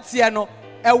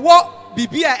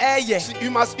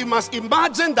 you must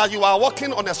imagine that you are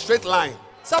walking on a straight line.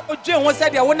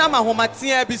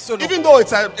 Even though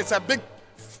it's a big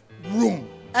room.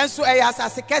 And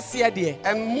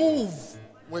move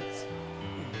with.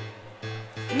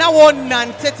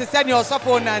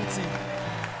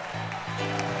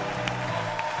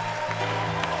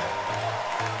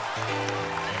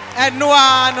 And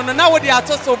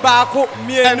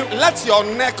let your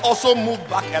neck also move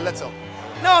back a little.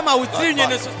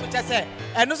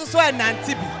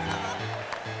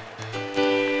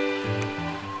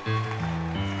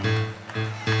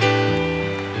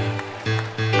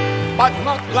 But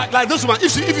not like this one.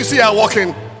 If you see her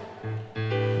walking,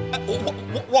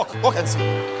 walk and see.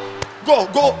 Go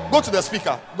to the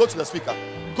speaker. Go to the speaker.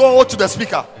 Go to the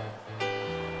speaker.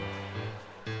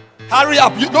 Hurry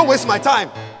up! You don't waste my time.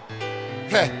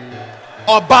 Hey,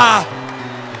 Oba.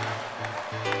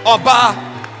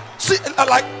 See,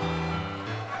 like.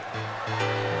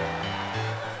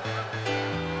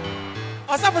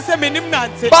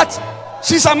 But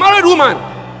she's a married woman.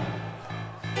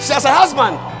 She has a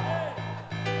husband.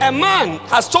 A man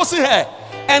has chosen her,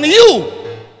 and you,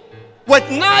 with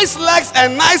nice legs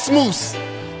and nice moves,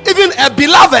 even a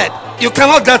beloved, you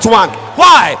cannot get one.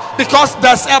 Why? Because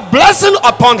there's a blessing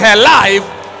upon her life.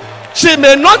 She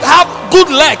may not have good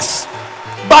legs,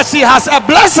 but she has a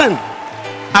blessing.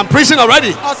 I'm preaching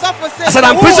already. I said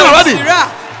I'm preaching already.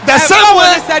 The same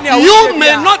way you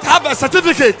may not have a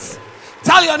certificate.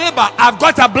 Tell your neighbor, I've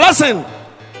got a blessing.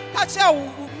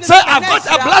 Say, I've got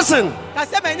a blessing. I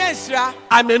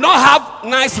may not have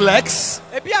nice legs,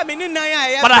 but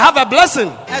I have a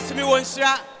blessing.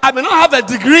 I may not have a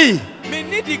degree,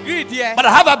 but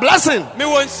I have a blessing.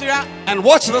 And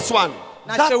watch this one.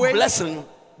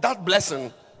 That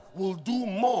blessing will do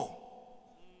more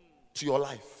to your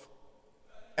life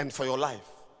and for your life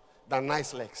than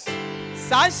nice legs. And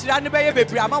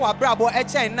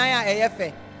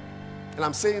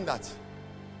I'm saying that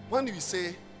when you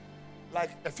say,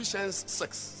 like Ephesians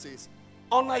 6 says,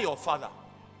 honor your father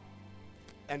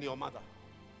and your mother.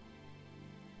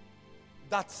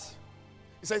 That,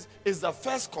 it says, is the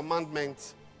first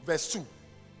commandment, verse 2.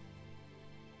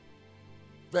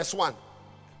 Verse 1.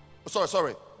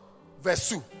 Sorry. Verse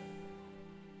 2.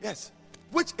 Yes.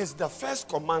 Which is the first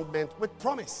commandment with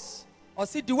promise.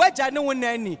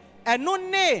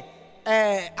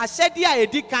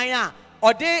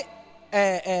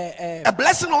 A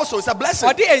blessing also is a blessing.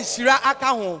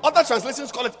 Other translations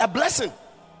call it a blessing.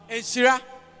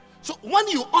 So when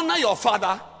you honor your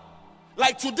father,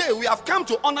 like today we have come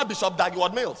to honor Bishop Dag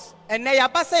Heward-Mills.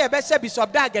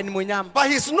 But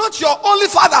he's not your only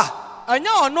father.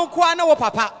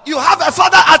 You have a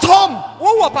father at home.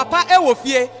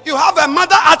 You have a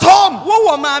mother at home.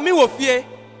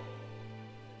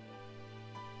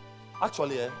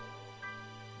 Actually,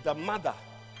 the mother,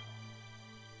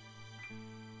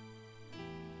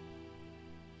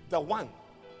 the one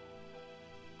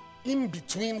in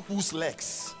between whose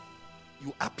legs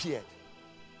you appeared,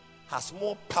 has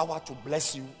more power to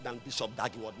bless you than Bishop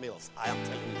Dag Heward-Mills. I am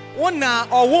telling you.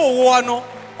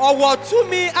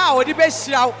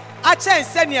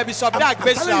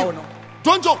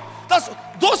 Don't joke. That's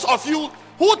those of you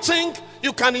who think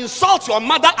you can insult your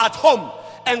mother at home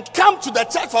and come to the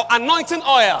church for anointing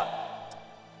oil.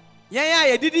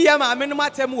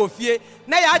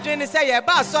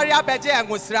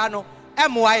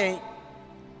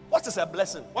 What is a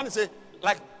blessing? When you say,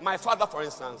 Like my father, for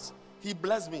instance, he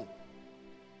blessed me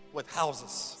with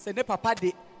houses. Se papa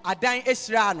de adan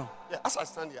ehyira no. Yeah, as I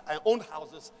stand here, I own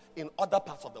houses in other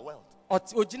parts of the world.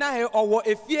 Ogina he owo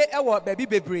efie ewo baby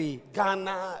bebre.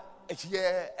 Ghana,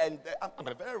 here, and I'm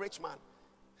a very rich man.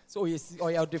 So yes,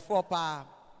 or the four pa.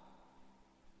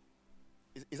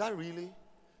 Is that really?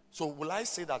 So will I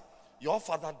say that your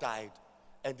father died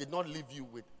and did not leave you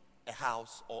with a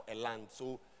house or a land,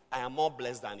 so I am more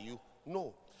blessed than you?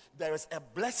 No. There is a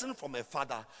blessing from a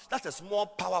father that is more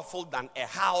powerful than a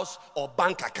house or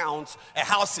bank accounts, a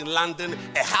house in London,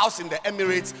 a house in the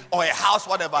Emirates, or a house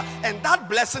whatever. And that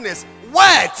blessing is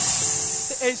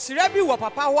words.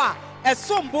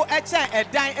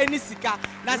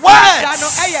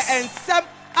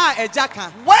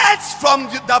 Words from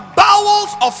the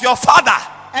bowels of your father.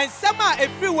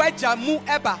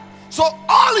 So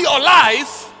all your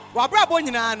life,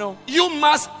 you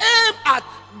must aim at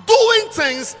doing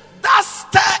things that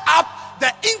stir up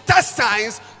the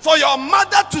intestines for your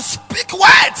mother to speak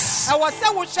words.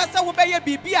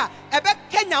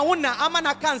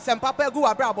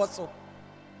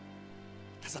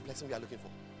 That's a blessing we are looking for.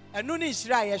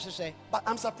 But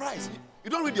I'm surprised. You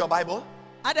don't read your Bible?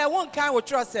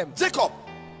 Jacob,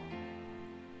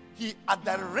 he at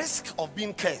the risk of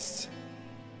being cursed.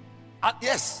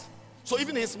 Yes. So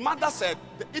even his mother said,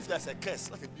 if there's a curse,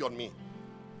 let it be on me.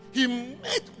 He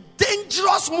made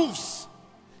dangerous moves,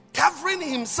 covering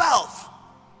himself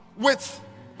with,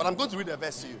 but I'm going to read a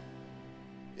verse to you.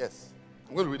 Yes,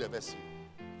 I'm going to read a verse to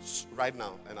you right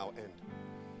now, and I'll end.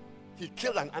 He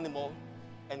killed an animal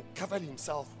and covered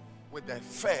himself with the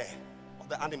fur of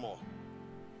the animal,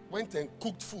 went and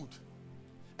cooked food,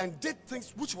 and did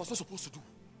things which he was not supposed to do.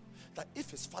 That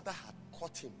if his father had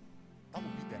caught him, that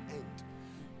would be the end.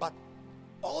 But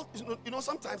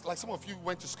sometimes, like some of you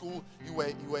went to school, you were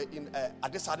in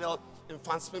Adesadel in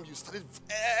Fansfilm, you studied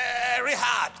very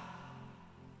hard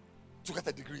to get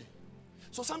a degree.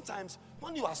 So sometimes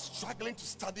when you are struggling to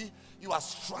study, you are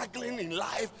struggling in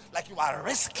life, like you are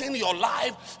risking your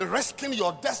life, risking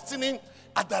your destiny,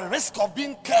 at the risk of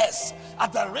being cursed,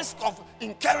 at the risk of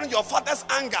incurring your father's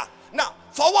anger. Now,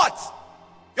 for what?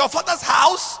 Your father's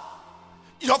house?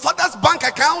 Your father's bank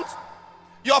account?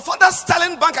 Your father's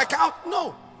stolen bank account?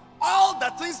 No. All the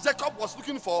things Jacob was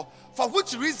looking for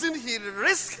which reason he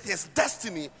risked his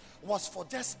destiny, was for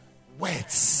just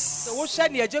words. Some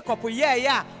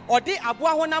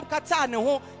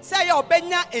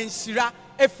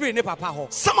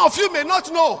of you may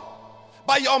not know,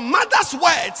 but your mother's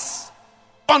words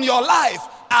on your life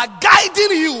are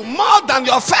guiding you more than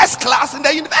your first class in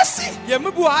the university.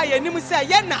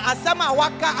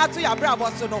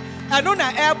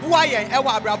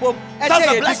 That's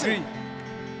a blessing.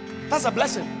 That's a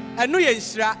blessing.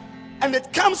 And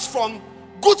it comes from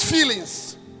good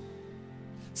feelings.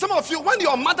 Some of you, when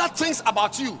your mother thinks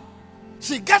about you,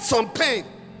 she gets some pain.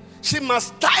 She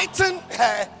must tighten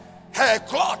her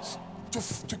cloth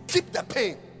to keep the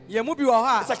pain.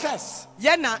 It's a curse.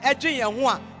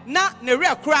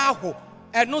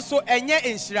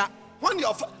 When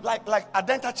you're like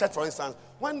Adenta Church, for instance,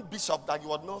 when Bishop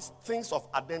Dagiwad thinks of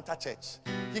Adenta Church,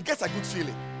 he gets a good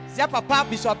feeling.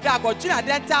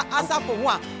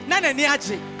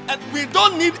 And we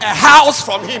don't need a house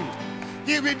from him.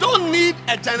 We don't need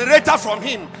a generator from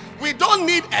him. We don't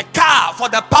need a car for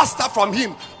the pastor from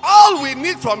him. All we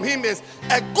need from him is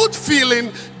a good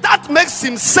feeling that makes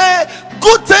him say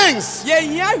good things.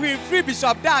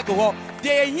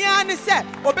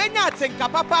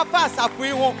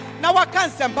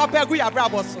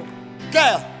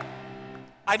 Girl,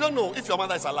 I don't know if your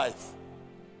mother is alive.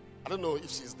 I don't know if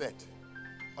she's dead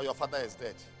or your father is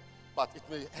dead. But it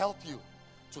may help you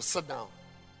to sit down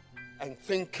and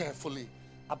think carefully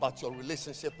about your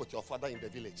relationship with your father in the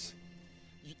village.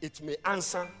 It may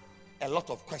answer a lot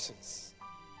of questions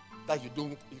that you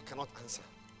cannot answer.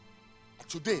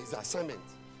 Today is the assignment.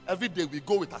 Every day we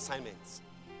go with assignments.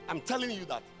 I'm telling you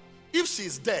that if she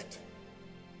is dead,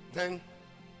 then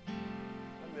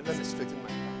let me straighten my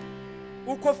car.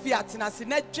 When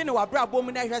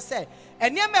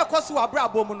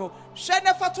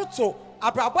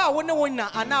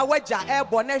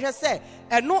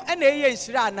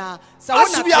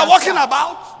we are walking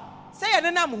about,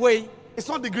 it's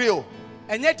not degree.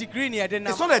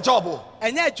 It's not a job.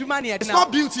 It's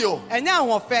not beauty.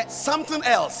 Something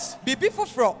else.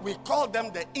 We call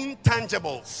them the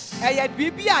intangibles.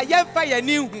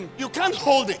 You can't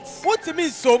hold it,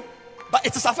 but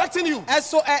it is affecting you.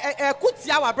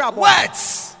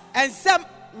 Words.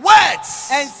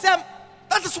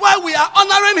 That is why we are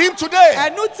honoring him today.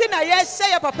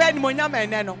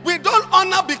 We don't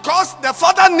honor because the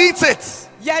father needs it.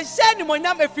 We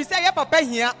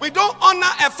don't honor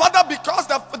a father because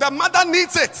the mother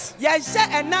needs it.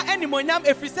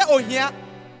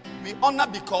 We honor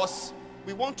because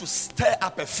we want to stir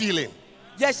up a feeling.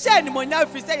 You can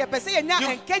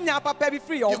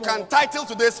title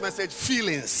today's message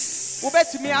Feelings.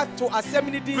 Blessed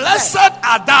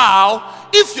are thou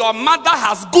if your mother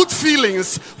has good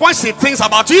feelings when she thinks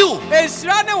about you. Blessed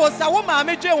are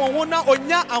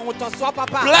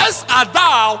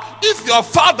thou if your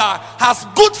father has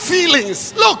good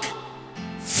feelings. Look,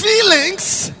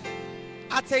 feelings.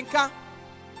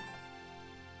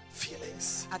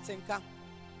 Feelings.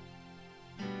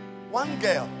 One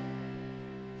girl.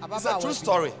 It's a true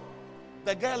story.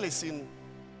 The girl is in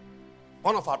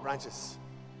one of our branches.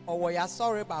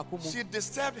 She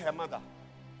disturbed her mother.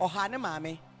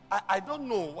 I don't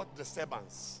know what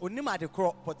disturbance.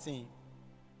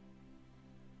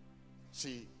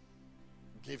 She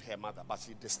gave her mother, but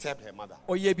she disturbed her mother.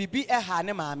 One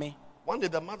day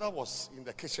the mother was in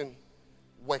the kitchen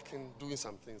working, doing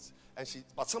some things,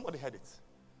 but somebody heard it.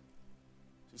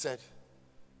 She said,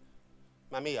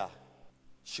 Mamiya,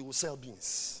 she will sell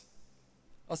beans.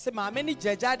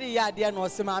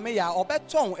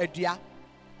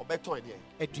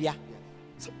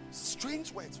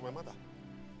 Strange words to my mother.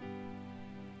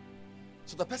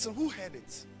 So the person who heard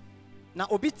it,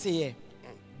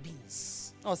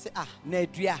 beans.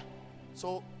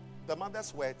 So the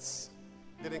mother's words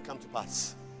didn't come to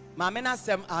pass.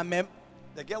 The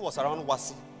girl was around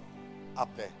Wasi up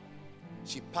there.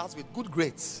 She passed with good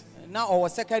grades. Now our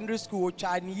secondary school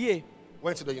Chinese.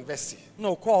 Went to the university.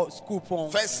 No, call school.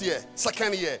 First year,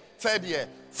 second year, third year,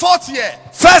 fourth year,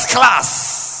 first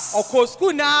class. Or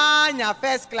school na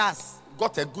first class.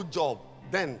 Got a good job.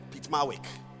 Then Pete Marwick.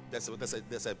 There's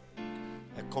a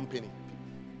company.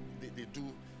 They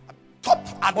do top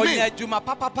admin.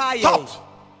 Top.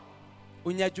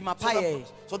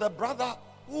 So the brother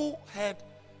who heard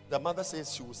the mother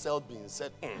says she will sell beans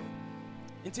said,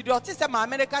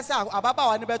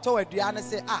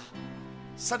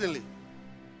 Suddenly,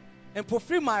 at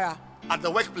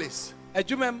the workplace,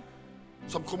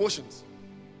 some commotions,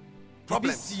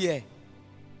 problems. Here,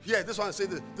 this one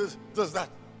said this, that.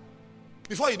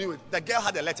 Before you knew it, the girl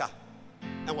had a letter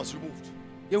and was removed.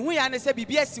 She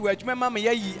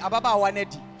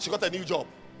got a new job.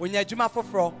 1,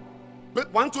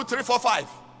 2, 3, 4, 5.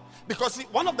 Because see,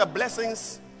 one of the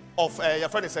blessings of your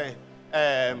friend is saying,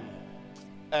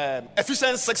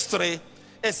 Ephesians 6:3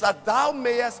 is that thou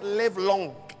mayest live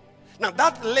long. Now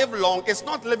that live long is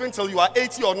not living till you are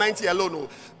 80 or 90 alone, no,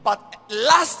 but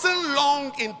lasting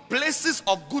long in places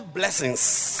of good blessings.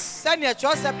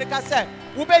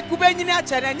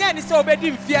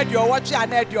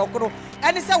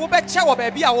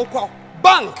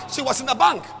 Bank. She was in the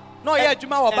bank.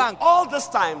 And all this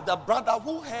time, the brother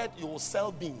who heard you will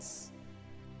sell beans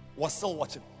was still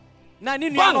watching. Bank.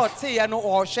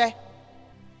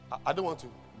 I don't want to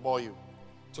bore you.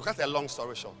 To cut a long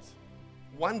story short,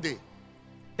 one day,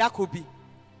 that could be,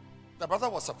 the brother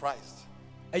was surprised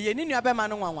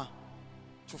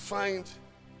to find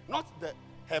not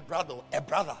her brother, a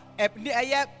brother. The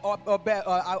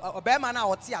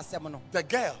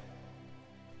girl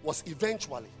was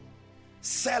eventually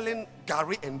selling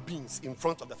gari and beans in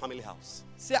front of the family house.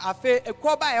 Then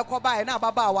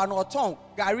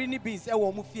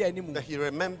he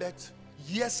remembered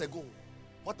years ago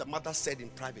what the mother said in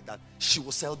private, that she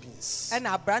will sell beans.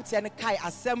 The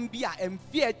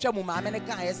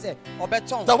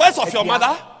words of your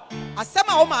mother,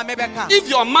 if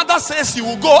your mother says you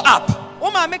will go up,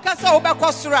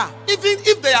 even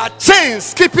if there are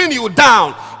chains keeping you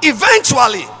down,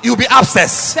 eventually you'll be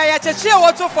upstairs.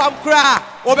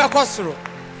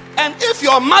 And if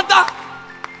your mother,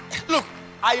 look,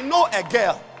 I know a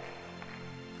girl,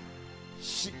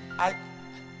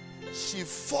 she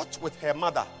fought with her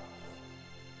mother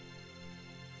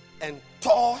and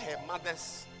tore her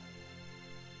mother's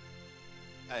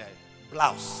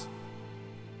blouse.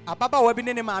 I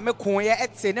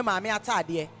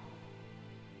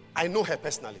know her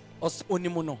personally.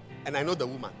 And I know the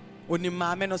woman.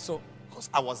 Because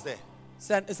I was there.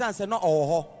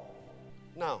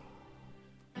 Now,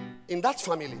 in that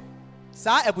family,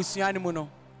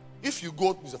 if you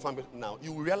go to the family now,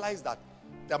 you will realize that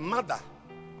the mother,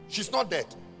 she's not dead.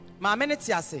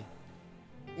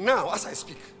 Now, as I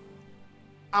speak,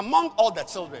 among all the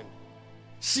children,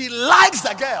 she likes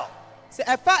the girl. See,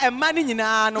 when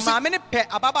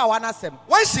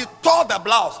she tore the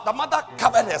blouse, the mother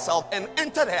covered herself and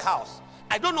entered her house.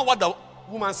 I don't know what the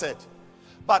woman said,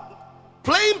 but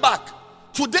Playing back,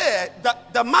 today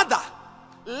the mother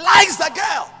likes the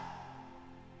girl.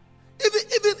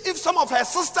 Even if some of her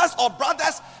sisters or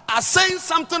brothers are saying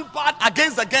something bad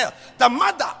against the girl, the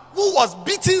mother who was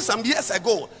beaten some years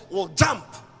ago will jump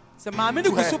to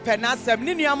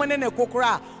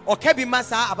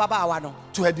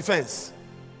her defense.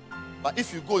 But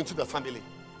if you go into the family,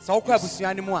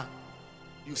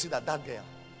 you see that girl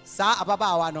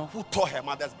who tore her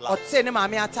mother's blood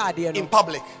in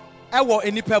public,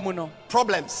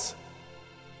 problems,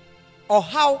 or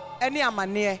how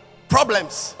any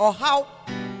problems, or how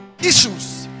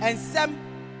issues, and some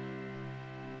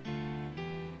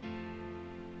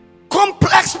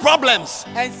complex problems,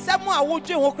 and some I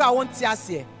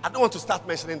don't want to start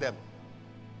mentioning them.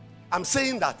 I'm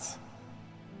saying that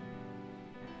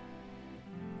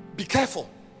be careful.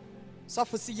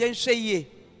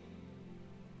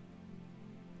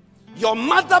 Your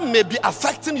mother may be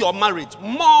affecting your marriage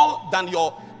more than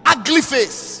your ugly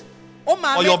face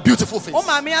or your beautiful face.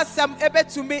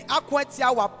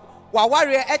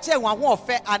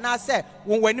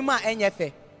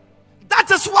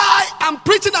 That is why I'm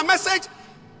preaching a message.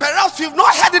 Perhaps you've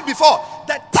not heard it before.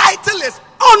 The title is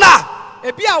Honor.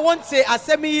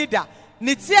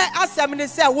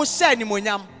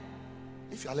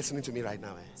 If you are listening to me right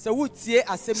now,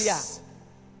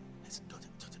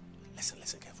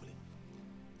 listen carefully.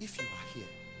 If you are here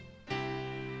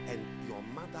and your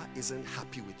mother isn't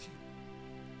happy with you,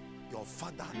 your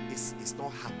father is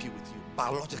not happy with you,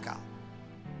 biological,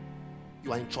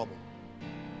 you are in trouble.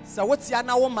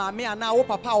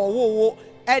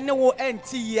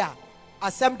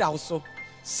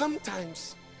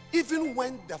 Sometimes, even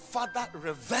when the father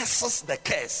reverses the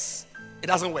curse, it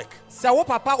doesn't work.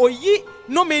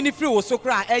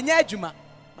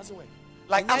 Doesn't work.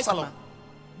 Like Absalom.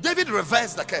 David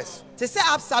reversed the curse.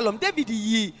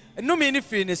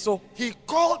 He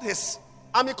called his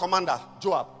army commander,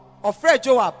 Joab.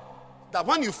 That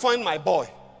when you find my boy,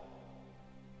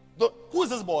 who is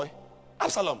this boy?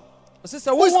 Absalom. Who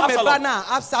is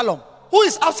Absalom? Who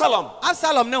is Absalom?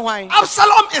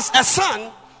 Absalom is a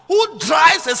son who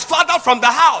drives his father from the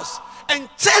house and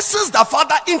chases the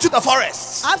father into the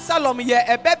forest. Absalom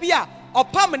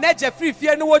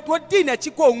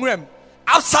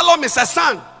is a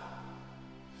son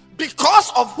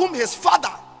because of whom his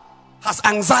father has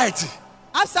anxiety.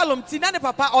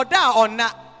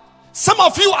 Some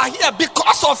of you are here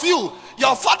because of you.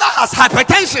 Your father has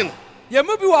hypertension. You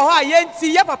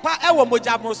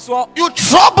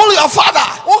trouble your father.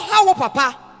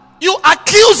 You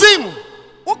accuse him.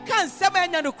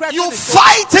 You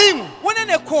fight him.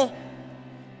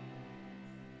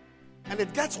 And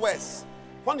it gets worse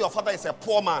when your father is a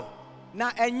poor man.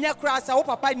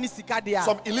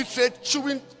 Some illiterate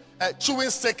chewing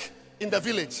stick in the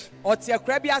village.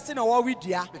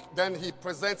 Then he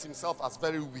presents himself as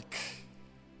very weak.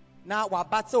 I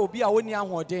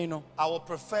will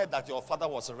prefer that your father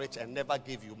was rich and never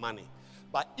gave you money.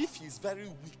 But if he's very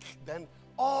weak, then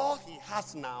all he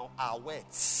has now are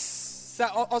words.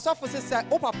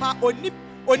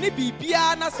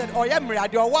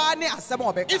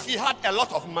 If he had a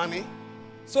lot of money,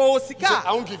 he said,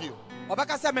 I won't give you. A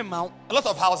lot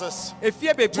of houses, 2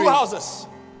 houses,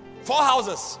 4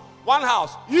 houses, 1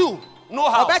 house, you, no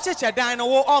house.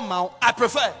 I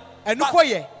prefer. But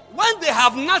when they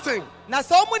have nothing, I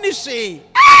said,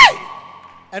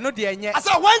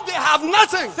 when they have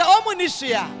nothing,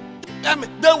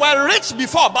 they were rich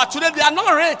before, but today they are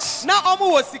not rich.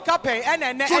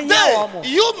 Today,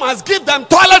 you must give them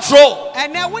toilet roll.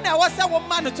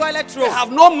 They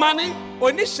have no money,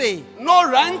 no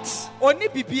rent,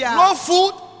 no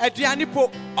food.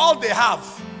 All they have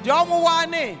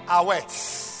are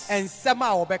words. And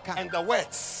the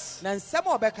words,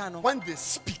 when they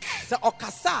speak,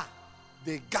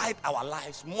 they guide our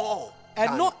lives more. I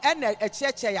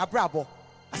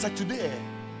said, today,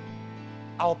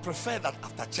 I would prefer that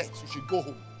after church you should go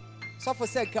home.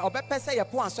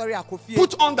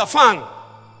 Put on the fan.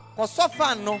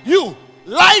 You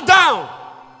lie down.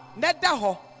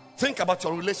 Think about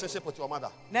your relationship with your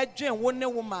mother.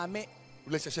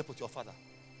 Relationship with your father.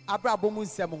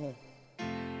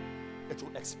 It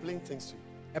will explain things to you.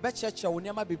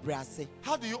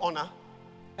 How do you honor?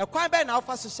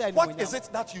 What is it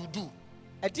that you do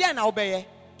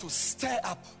to stir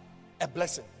up a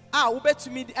blessing?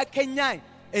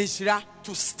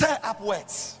 To stir up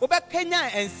words.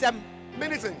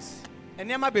 Many things.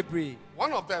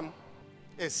 One of them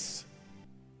is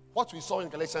what we saw in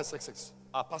Galatians 6:6.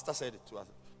 Our pastor said it to us.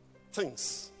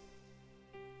 Things.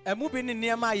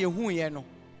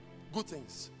 Good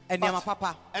things. And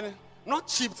not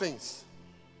cheap things.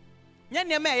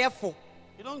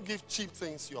 You don't give cheap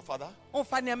things to your father.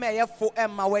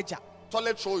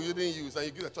 Toilet roll you didn't use, and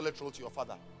you give a toilet roll to your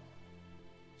father.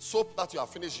 Soap that you have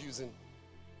finished using,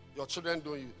 your children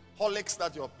don't use. Horlicks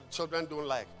that your children don't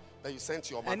like, that you send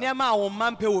to your mother.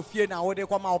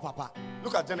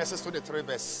 Look at Genesis 23,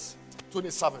 verse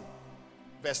 27,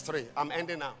 verse 3. I'm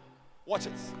ending now. Watch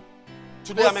it.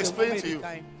 Today I'm explaining to you.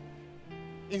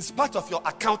 In spite of your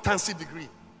accountancy degree,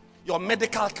 your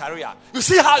medical career, you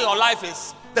see how your life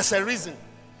is. There's a reason.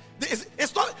 It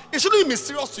shouldn't be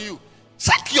mysterious to you.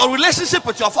 Check your relationship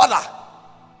with your father.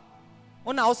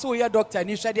 Also, your doctor,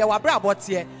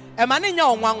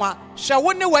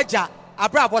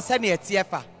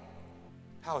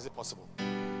 how is it possible? I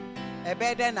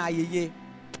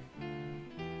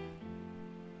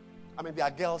mean, there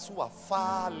are girls who are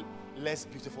far less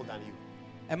beautiful than you.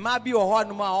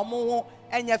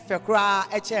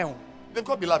 They've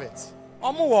got beloveds.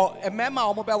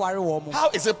 How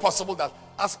is it possible that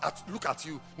look at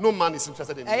you, no man is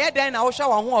interested in you?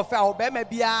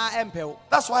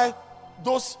 That's why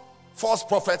those false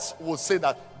prophets will say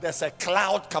that there's a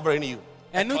cloud covering you.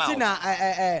 A cloud.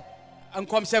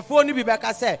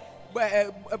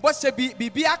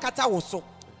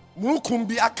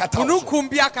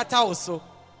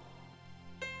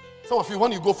 Some of you,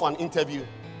 when you go for an interview,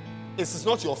 it's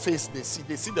not your face they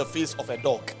see the face of a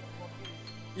dog.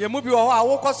 What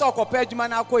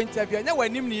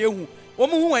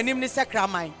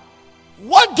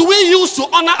do we use to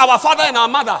honor our father and our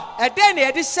mother?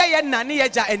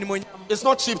 It's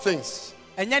not cheap things.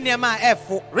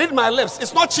 Read my lips.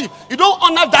 It's not cheap. You don't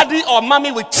honor daddy or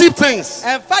mommy with cheap things.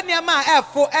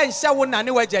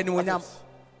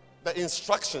 The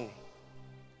instruction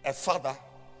a father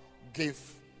gave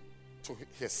to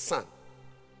his son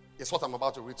is what I'm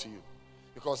about to read to you.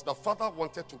 Because the father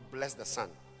wanted to bless the son.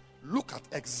 Look at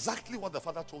exactly what the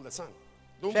father told the son.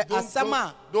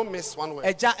 Don't miss one word.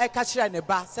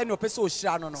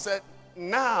 Said,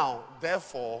 now,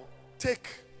 therefore, take,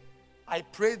 I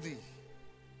pray thee,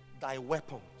 thy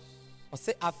weapons.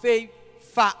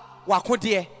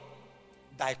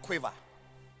 Thy quiver.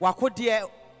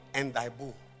 And thy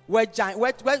bow.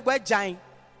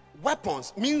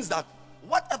 Weapons means that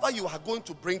whatever you are going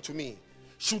to bring to me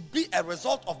should be a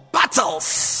result of battles.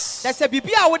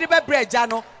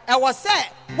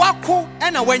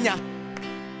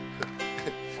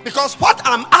 Because what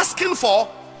I'm asking for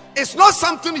is not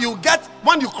something you get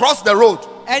when you cross the road.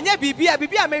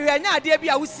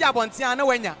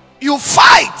 You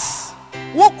fight.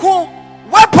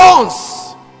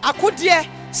 Weapons.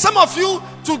 Some of you,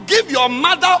 to give your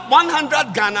mother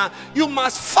 100 Ghana, you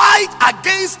must fight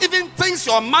against even things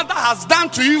your mother has done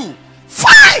to you.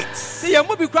 Fight!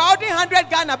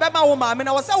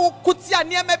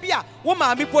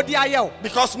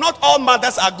 Because not all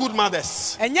mothers are good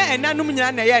mothers.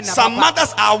 Some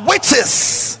mothers are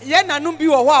witches.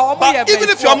 But even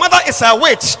if your mother is a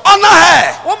witch, honor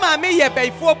her.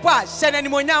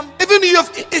 Even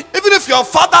if your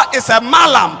father is a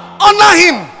malam, honor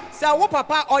him.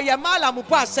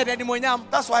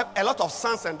 That's why a lot of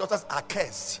sons and daughters are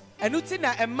cursed. Because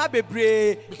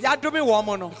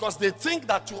they think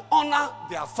that to honor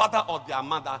their father or their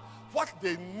mother, what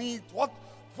they need, what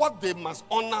they must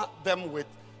honor them with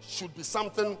should be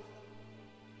something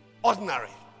ordinary.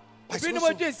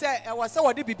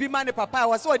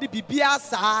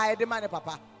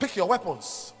 Pick your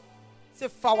weapons.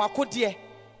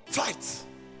 Fight.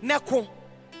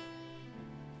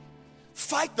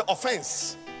 Fight the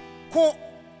offense.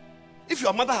 If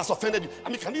your mother has offended you, I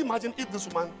mean, can you imagine if this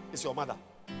woman is your mother?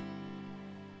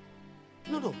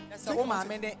 No.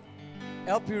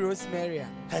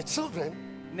 Her children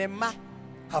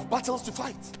have battles to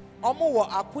fight. No.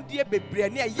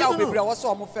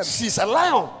 She's a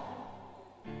lion.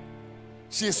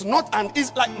 She is not an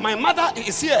easy, like my mother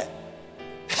is here.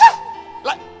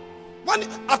 Like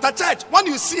after church, when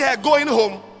you see her going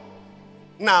home,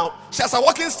 now she has a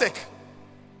walking stick.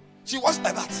 She walks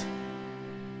like that.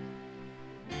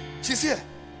 She's here.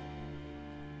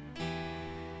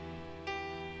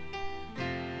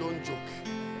 Don't joke.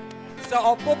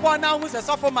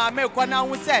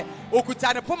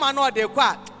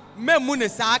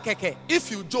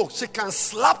 If you joke, she can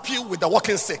slap you with the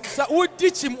walking stick.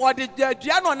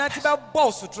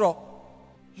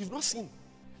 You've not seen.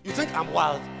 You think I'm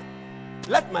wild?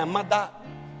 Let my mother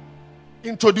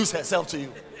introduce herself to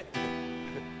you.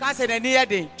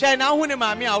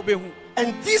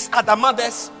 And these are the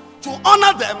mothers. To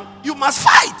honor them, you must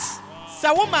fight.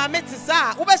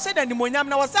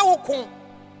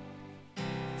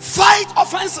 Fight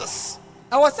offenses.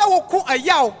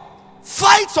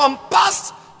 Fight from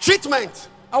past treatment.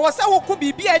 I was saying, "Who could be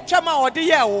a chama or the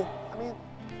year?" I mean,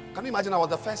 can you imagine? I was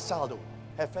the first child,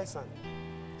 her first son.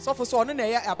 So for so on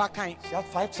abakan. She had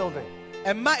 5 children.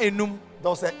 Emma enum. There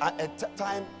was a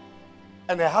time,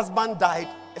 and her husband died,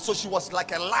 so she was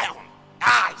like a lion.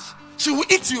 She will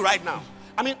eat you right now.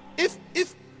 I mean, if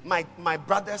my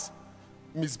brothers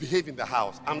misbehave in the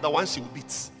house, I'm the one she will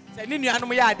beat.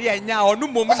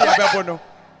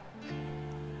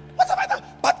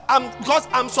 But because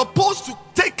I'm supposed to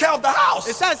take care of the house.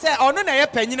 So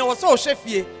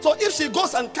if she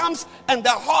goes and comes and the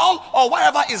hall or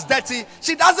whatever is dirty,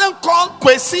 she doesn't call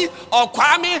Kwesi or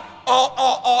Kwame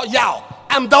or Yao.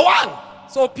 I'm the one.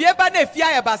 So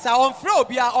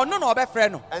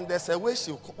and there's a way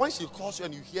when she calls you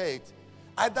and you hear it,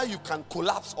 either you can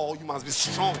collapse or you must be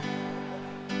strong.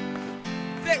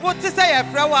 What to say, a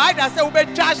friend? I say we be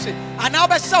trashing, and now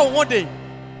be show one day.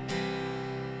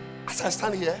 As I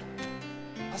stand here,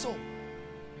 I saw.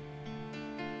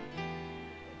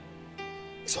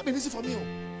 It's not been easy for me.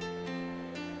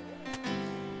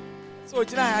 So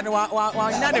like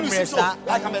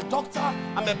I'm a doctor,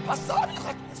 I'm a pastor.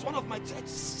 It's one of my church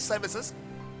services.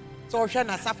 So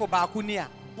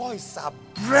boys are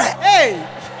bread. Hey,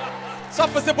 so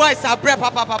for the boys are bread,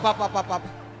 papa.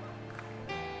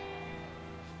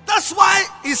 That's why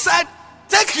he said,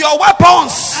 take your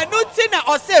weapons.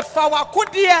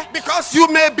 Because you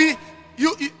may be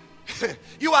you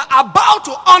are about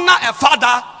to honor a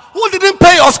father who didn't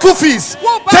pay your school fees.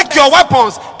 Take your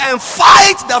weapons and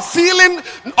fight the feeling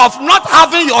of not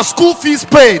having your school fees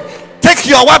paid. Take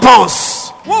your weapons.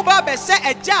 You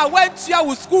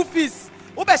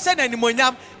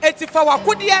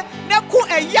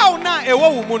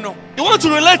want to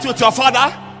relate with your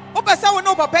father?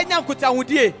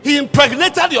 He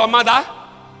impregnated your mother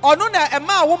and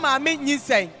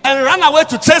ran away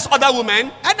to chase other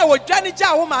women.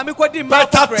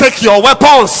 Better take your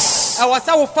weapons.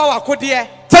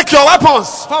 Take your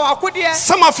weapons.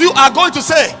 Some of you are going to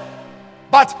say,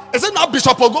 but is it not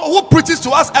Bishop Ogo who preaches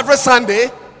to us every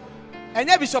Sunday? I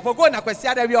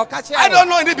don't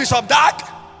know any Bishop Dag.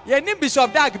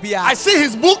 I see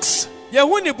his books.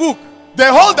 They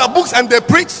hold the books and they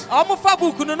preach.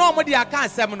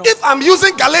 If I'm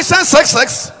using Galatians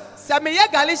 6:6, then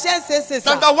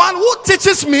the one who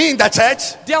teaches me in the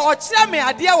church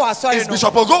is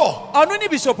Bishop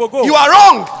Ogo. You are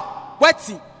wrong.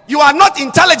 You are not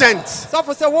intelligent.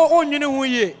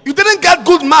 You didn't get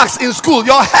good marks in school.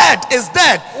 Your head is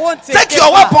dead. Take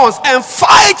your weapons and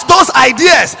fight those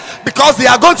ideas because they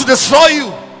are going to destroy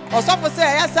you. You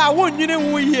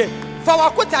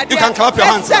can clap your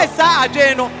hands.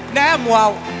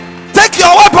 Take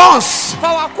your weapons.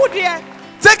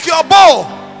 Take your bow.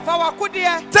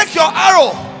 Take your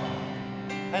arrow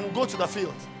and go to the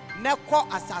field.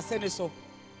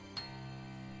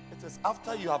 It is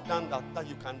after you have done that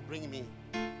you can bring me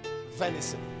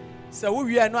venison.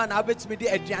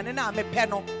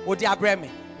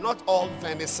 Not all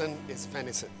venison is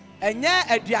venison. You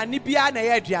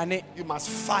must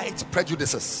fight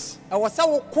prejudices. Like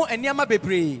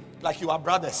you are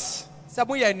brothers.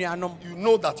 You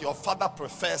know that your father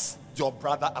prefers your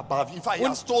brother above you. In fact, he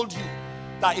has told you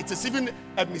that it is even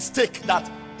a mistake that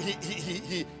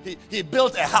he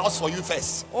built a house for you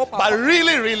first. But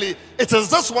really, it is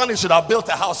this one he should have built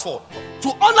a house for.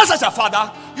 To honor such a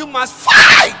father, you must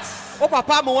fight.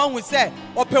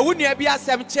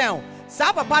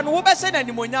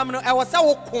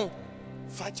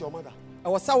 Fight your mother.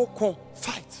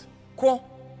 Fight.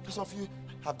 Those of you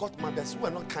have got mothers who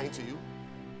are not kind to you.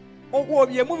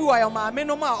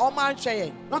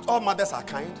 Not all mothers are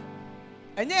kind.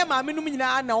 And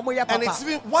it's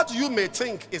even what you may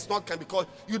think is not kind because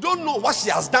you don't know what she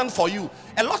has done for you.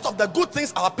 A lot of the good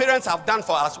things our parents have done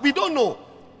for us, we don't know.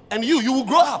 And you will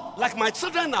grow up like my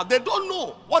children now. They don't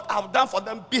know what I've done for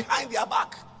them behind their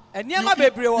back. You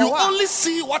only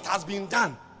see what has been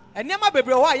done. There's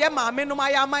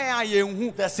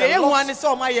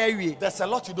a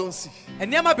lot you don't see.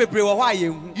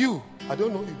 You, I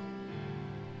don't know you.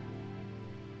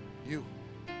 You.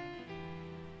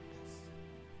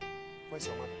 Where's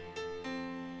your mother?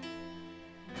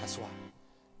 That's why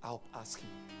I'll ask you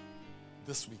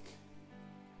this week,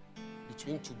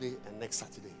 between today and next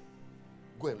Saturday,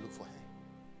 go and look for her.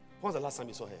 When was the last time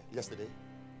you saw her? Yesterday?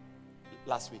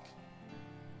 Last week?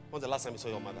 When was the last time you saw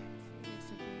your mother?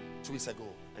 2 weeks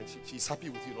ago. And she's happy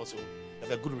with you also. You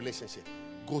have a good relationship.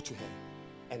 Go to her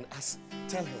and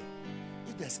tell her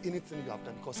if there's anything you have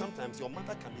done. Because sometimes your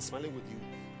mother can be smiling with you,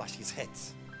 but she's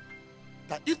hurt.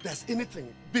 That if there's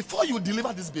anything, before you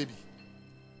deliver this baby,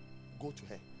 go to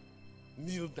her,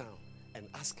 kneel down and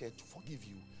ask her to forgive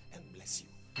you and bless you.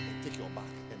 And take your bag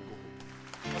and go home.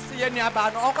 ɔsi yɛ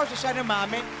nuaba no ɔkɔhwehwɛ ne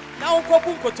maame na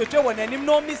ɔnkɔbu nkotodwe wɔ n'anim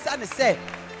na ɔmisa ne sɛ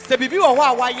sɛ bibi wɔ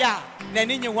hɔ a wayɛ a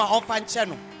n'ani nye ho a ɔmfa nkyɛ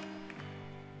no.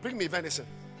 Bring me venison.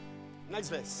 Next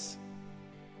verse.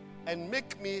 And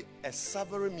make me a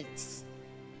savory meat,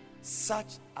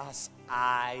 such as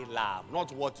I love.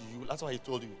 Not what you, that's what he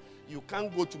told you. You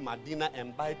can't go to Medina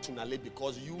and buy tunale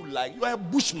because you are a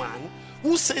bushman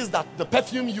who says that the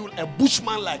perfume a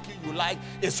bushman like you like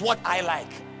is what I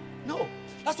like. No,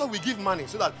 that's why we give money,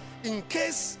 so that in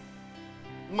case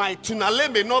my tunale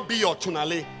may not be your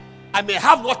tunale, I may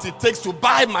have what it takes to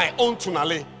buy my own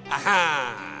tunale.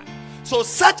 Aha. So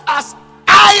such as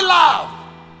I love.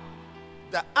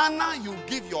 The honor you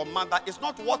give your mother is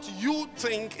not what you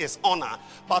think is honor,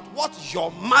 but what your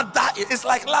mother is. It's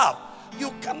like love.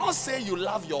 You cannot say you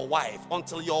love your wife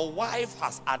until your wife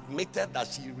has admitted that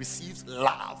she receives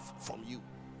love from you.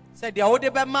 Said the old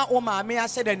bema o maame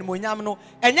ahyɛ the nimonyam no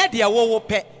ɛnyɛ deɛ wo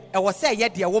pɛ ɛwɔ sɛ ɛyɛ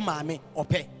deɛ wo maame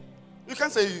ɔpɛ. You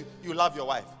can't say you love your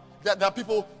wife. There are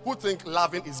people who think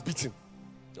loving is beating.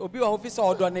 Obi wɔ hɔ fi sɛ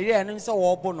ɔdɔ ne yɛ no sɛ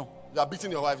wɔɔbo no. You are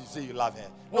beating your wife, you say you love her.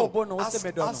 No,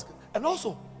 ask. And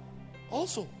also,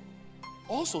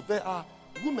 there are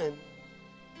women.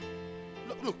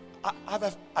 Look,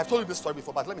 I've told you this story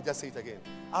before, but let me just say it again.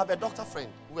 I have a doctor friend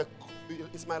who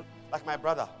is like my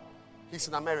brother. He's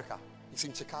in America. He's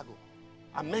in Chicago.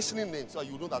 I'm mentioning names so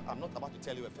you know that I'm not about to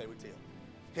tell you a fairy tale.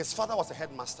 His father was a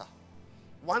headmaster.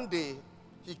 One day,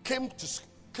 he came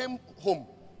home.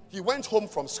 He went home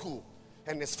from school,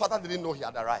 and his father didn't know he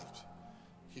had arrived.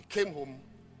 He came home,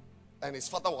 and his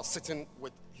father was sitting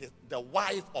with the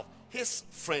wife of his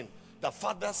friend, the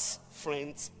father's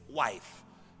friend's wife.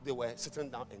 They were sitting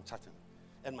down and chatting.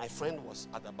 And my friend was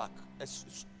at the back.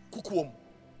 Kukuom.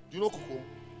 Do you know Kukuom?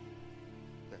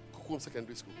 The Kukuom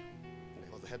Secondary School. And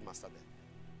he was the headmaster there.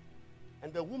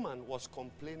 And the woman was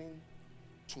complaining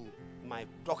to my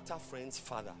doctor friend's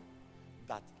father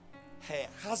that her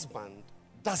husband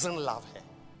doesn't love her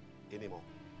anymore.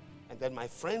 And then my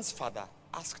friend's father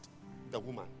asked the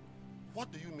woman,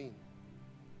 "What do you mean?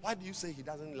 Why do you say he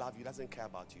doesn't love you, he doesn't care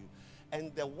about you?"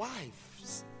 And the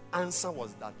wife's answer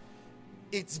was that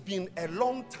it's been a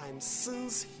long time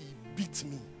since he beat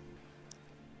me.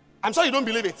 I'm sure you don't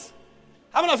believe it.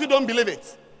 How many of you don't believe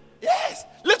it? Yes.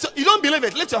 You don't believe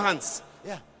it. Lift your hands.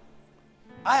 Yeah.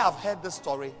 I have heard this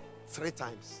story 3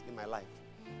 times in my life.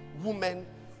 Women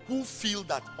who feel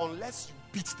that unless you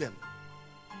beat them,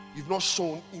 you've not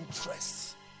shown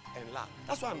interest and love.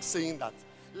 That's why I'm saying that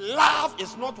love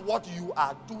is not what you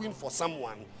are doing for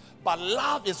someone, but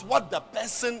love is what the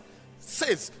person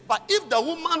says. But if the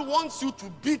woman wants you to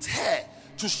beat her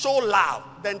to show love,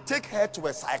 then take her to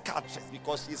a psychiatrist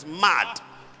because she's mad.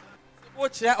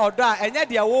 And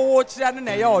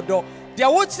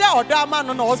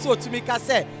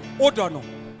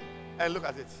look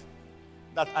at it.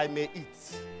 That I may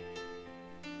eat,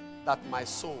 that my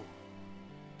soul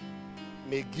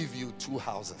may give you 2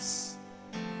 houses.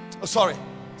 Oh, sorry.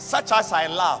 Such as I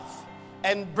love,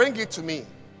 and bring it to me,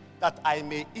 that I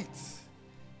may eat,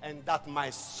 and that my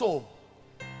soul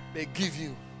may give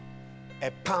you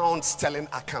a pound sterling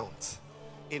account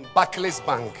in Barclays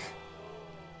Bank,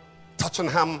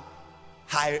 Tottenham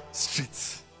High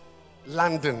Street,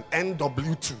 London,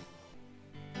 NW2.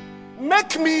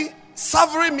 Make me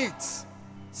savory meat,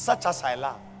 such as I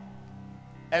love,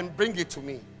 and bring it to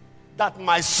me, that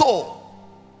my soul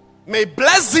may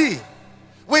bless thee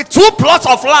with 2 plots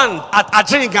of land at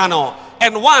Ajingano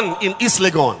and 1 in East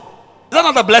Legon. Is that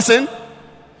not a blessing?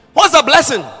 What's the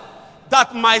blessing?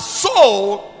 That my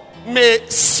soul may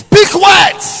speak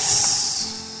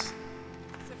words.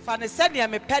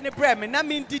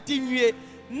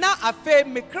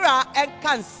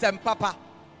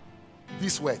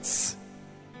 These words.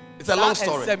 It's a long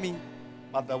story.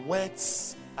 But the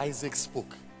words Isaac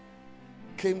spoke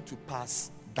came to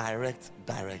pass direct.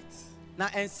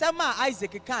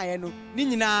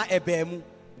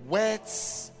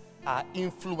 Words are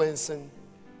influencing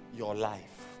your life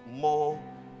more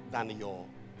than your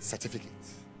certificate.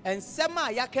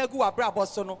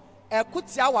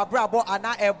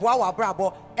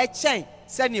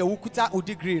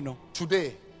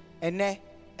 Today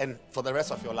and for the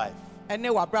rest of your life,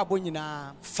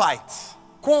 fight.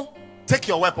 Take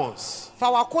your weapons.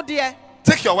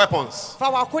 Take your weapons.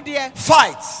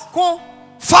 Fight.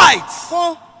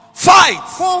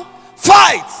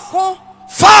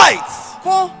 Fight.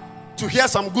 To hear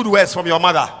some good words from your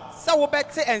mother. Fight.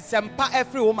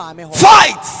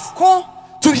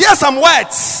 To hear some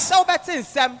words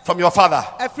from your father.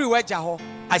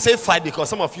 I say fight because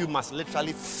some of you must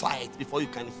literally fight before you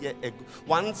can hear.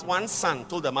 One son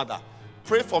told the mother,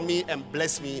 pray for me and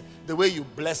bless me the way you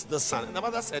bless the son. And the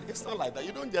mother said, it's not like that.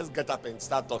 You don't just get up and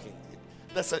start talking.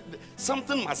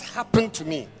 Something must happen to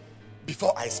me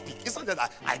before I speak. It's not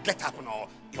that I get up and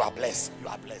you are blessed. You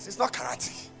are blessed. It's not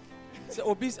karate.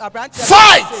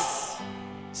 Fight!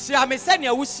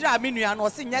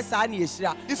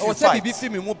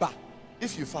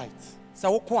 If you fight,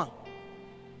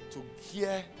 to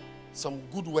hear some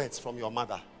good words from your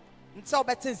mother,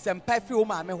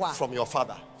 from your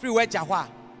father,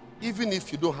 even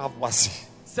if you don't have wasi,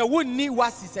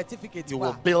 you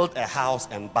will build a house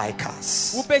and buy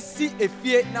cars.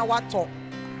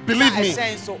 Believe me.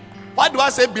 Why do I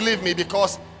say believe me?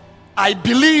 Because I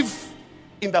believe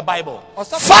in the Bible.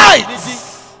 Fight!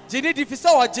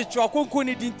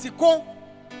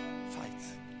 Fight.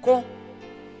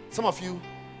 Some of you,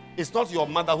 it's not your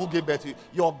mother who gave birth to you.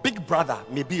 Your big brother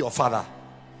may be your father,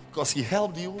 because he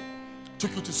helped you,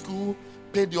 took you to school,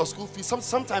 paid your school fees.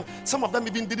 Sometimes some of them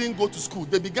even didn't go to school.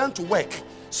 They began to work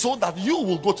so that you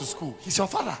will go to school. He's your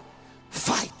father.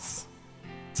 Fight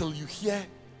till you hear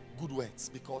good words,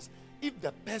 because if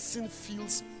the person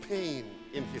feels pain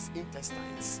in his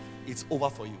intestines, it's over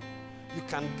for you. You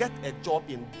can get a job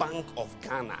in Bank of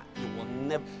Ghana.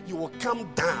 You will come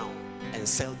down and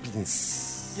sell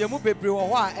beans.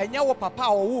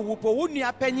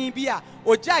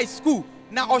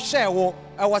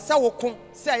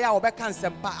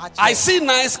 I see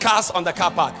nice cars on the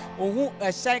car park.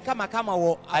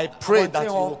 I pray that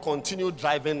you will continue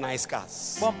driving nice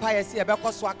cars.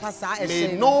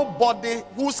 May nobody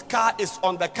whose car is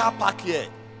on the car park here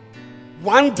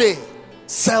one day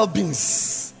sell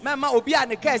beans. May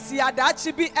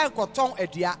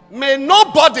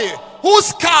nobody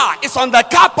whose car is on the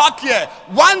car park here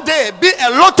one day be a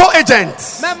lotto agent.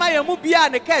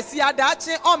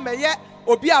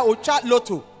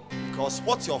 Because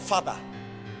what your father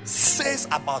says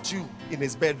about you in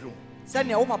his bedroom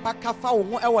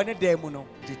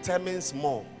determines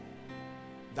more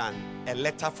than a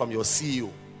letter from your CEO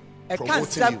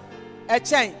promoting you.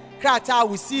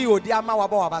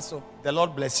 The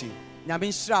Lord bless you.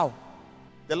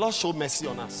 The Lord show mercy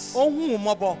on us.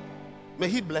 May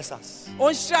He bless us.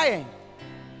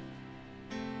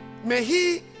 May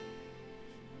He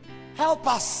help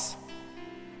us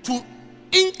to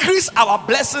increase our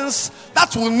blessings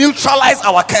that will neutralize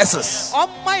our curses.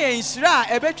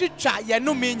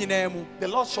 The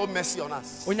Lord show mercy on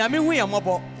us.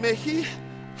 May He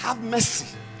have mercy.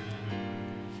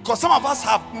 Because some of us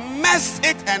have messed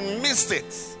it and missed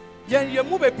it. Lift your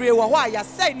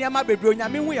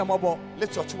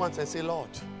two hands and say, Lord,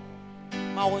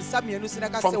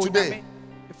 from today,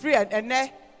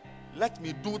 let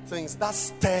me do things that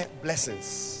stir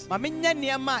blessings.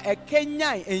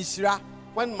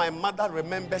 When my mother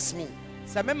remembers me,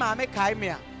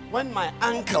 when my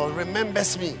uncle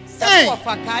remembers me, hey,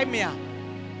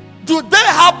 do they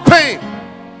have pain?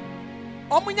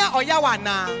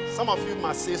 Some of you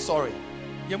must say sorry.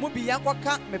 Some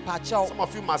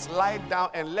of you must lie down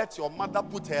and let your mother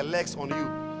put her legs on you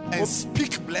and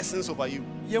speak blessings over you.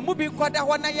 Because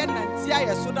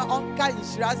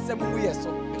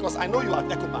I know you are at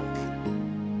EcoBank.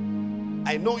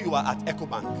 I know you are at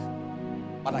EcoBank.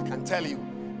 But I can tell you,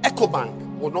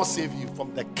 EcoBank will not save you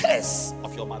from the curse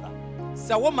of your mother.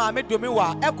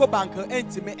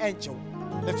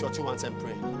 Lift your two hands and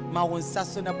pray.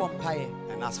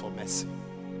 And ask for mercy.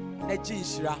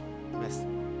 Mercy.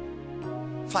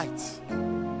 Fight.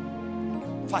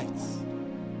 Fight.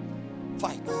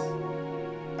 Fight.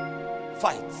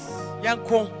 Fight.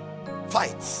 Fight.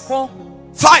 Fight.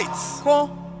 Fight.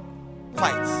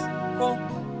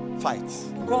 Fight.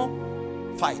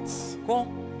 Fight.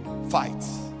 Fight.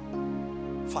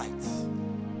 Fight.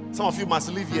 Some of you must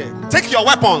leave here. Take your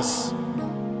weapons.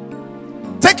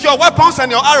 Take your weapons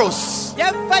and your arrows.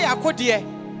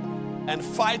 And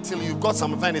fight till you got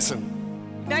some venison.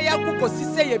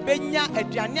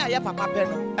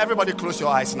 Everybody close your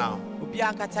eyes now.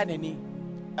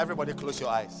 Everybody close your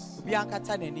eyes.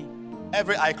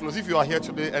 Every eye closed. If you are here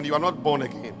today and you are not born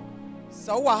again,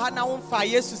 you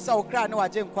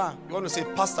want to say,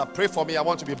 Pastor, pray for me. I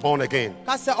want to be born again.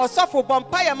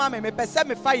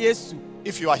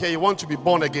 If you are here, you want to be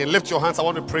born again, lift your hands. I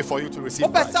want to pray for you to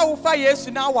receive Christ.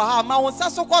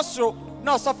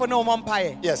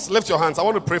 Yes, lift your hands. I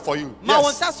want to pray for you. Yes.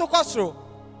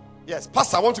 Yes,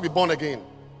 Pastor, I want to be born again.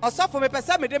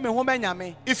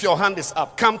 If your hand is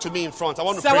up, come to me in front. I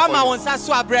want to pray for you.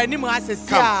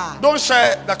 Come. Don't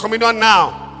share the communion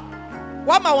now.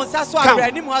 Come.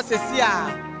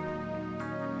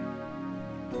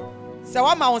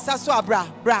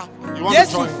 You want to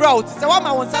join?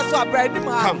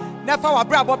 Come.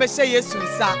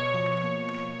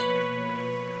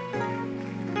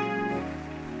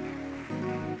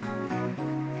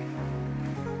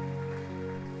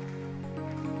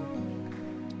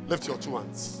 Lift your two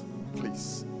hands,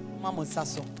 please. Mama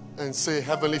Sasso. And say,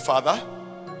 Heavenly Father,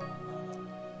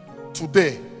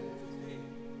 today,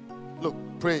 look,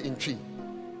 pray in tree.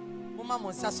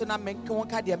 Mama Sasso na menke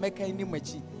wonka de meka ni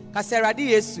machi. Kaserade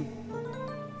Yesu.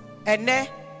 Ene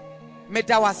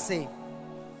medawase.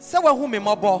 Se wahu me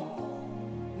mobo.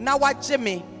 Na waje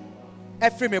me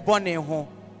efri me bone ho.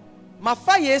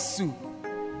 Mafa Yesu.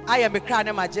 Aye me kra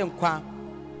ne maje nkwa.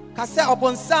 Kase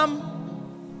obonsam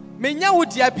menya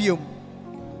wodi abiom.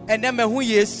 Ene mehu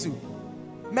Yesu.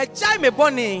 Mechai me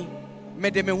bone me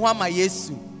de me ho ama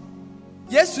Yesu.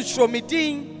 Yesu chro me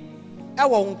din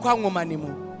ewo nkwa nwoma ne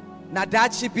mu. Na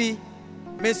dachi bi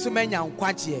me so menya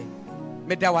nkwaje.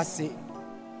 Me da wase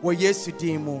wo Yesu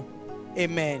din mu.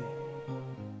 Amen.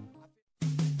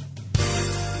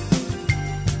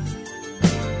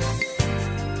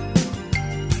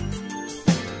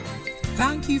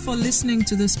 Thank you for listening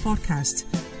to this podcast.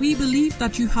 We believe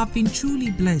that you have been truly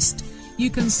blessed. You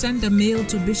can send a mail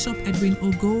to Bishop Edwin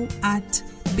Ogo at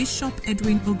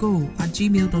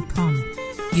bishopedwinogo@gmail.com.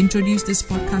 Introduce this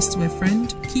podcast to a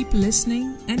friend, keep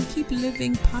listening, and keep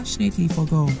living passionately for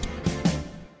God.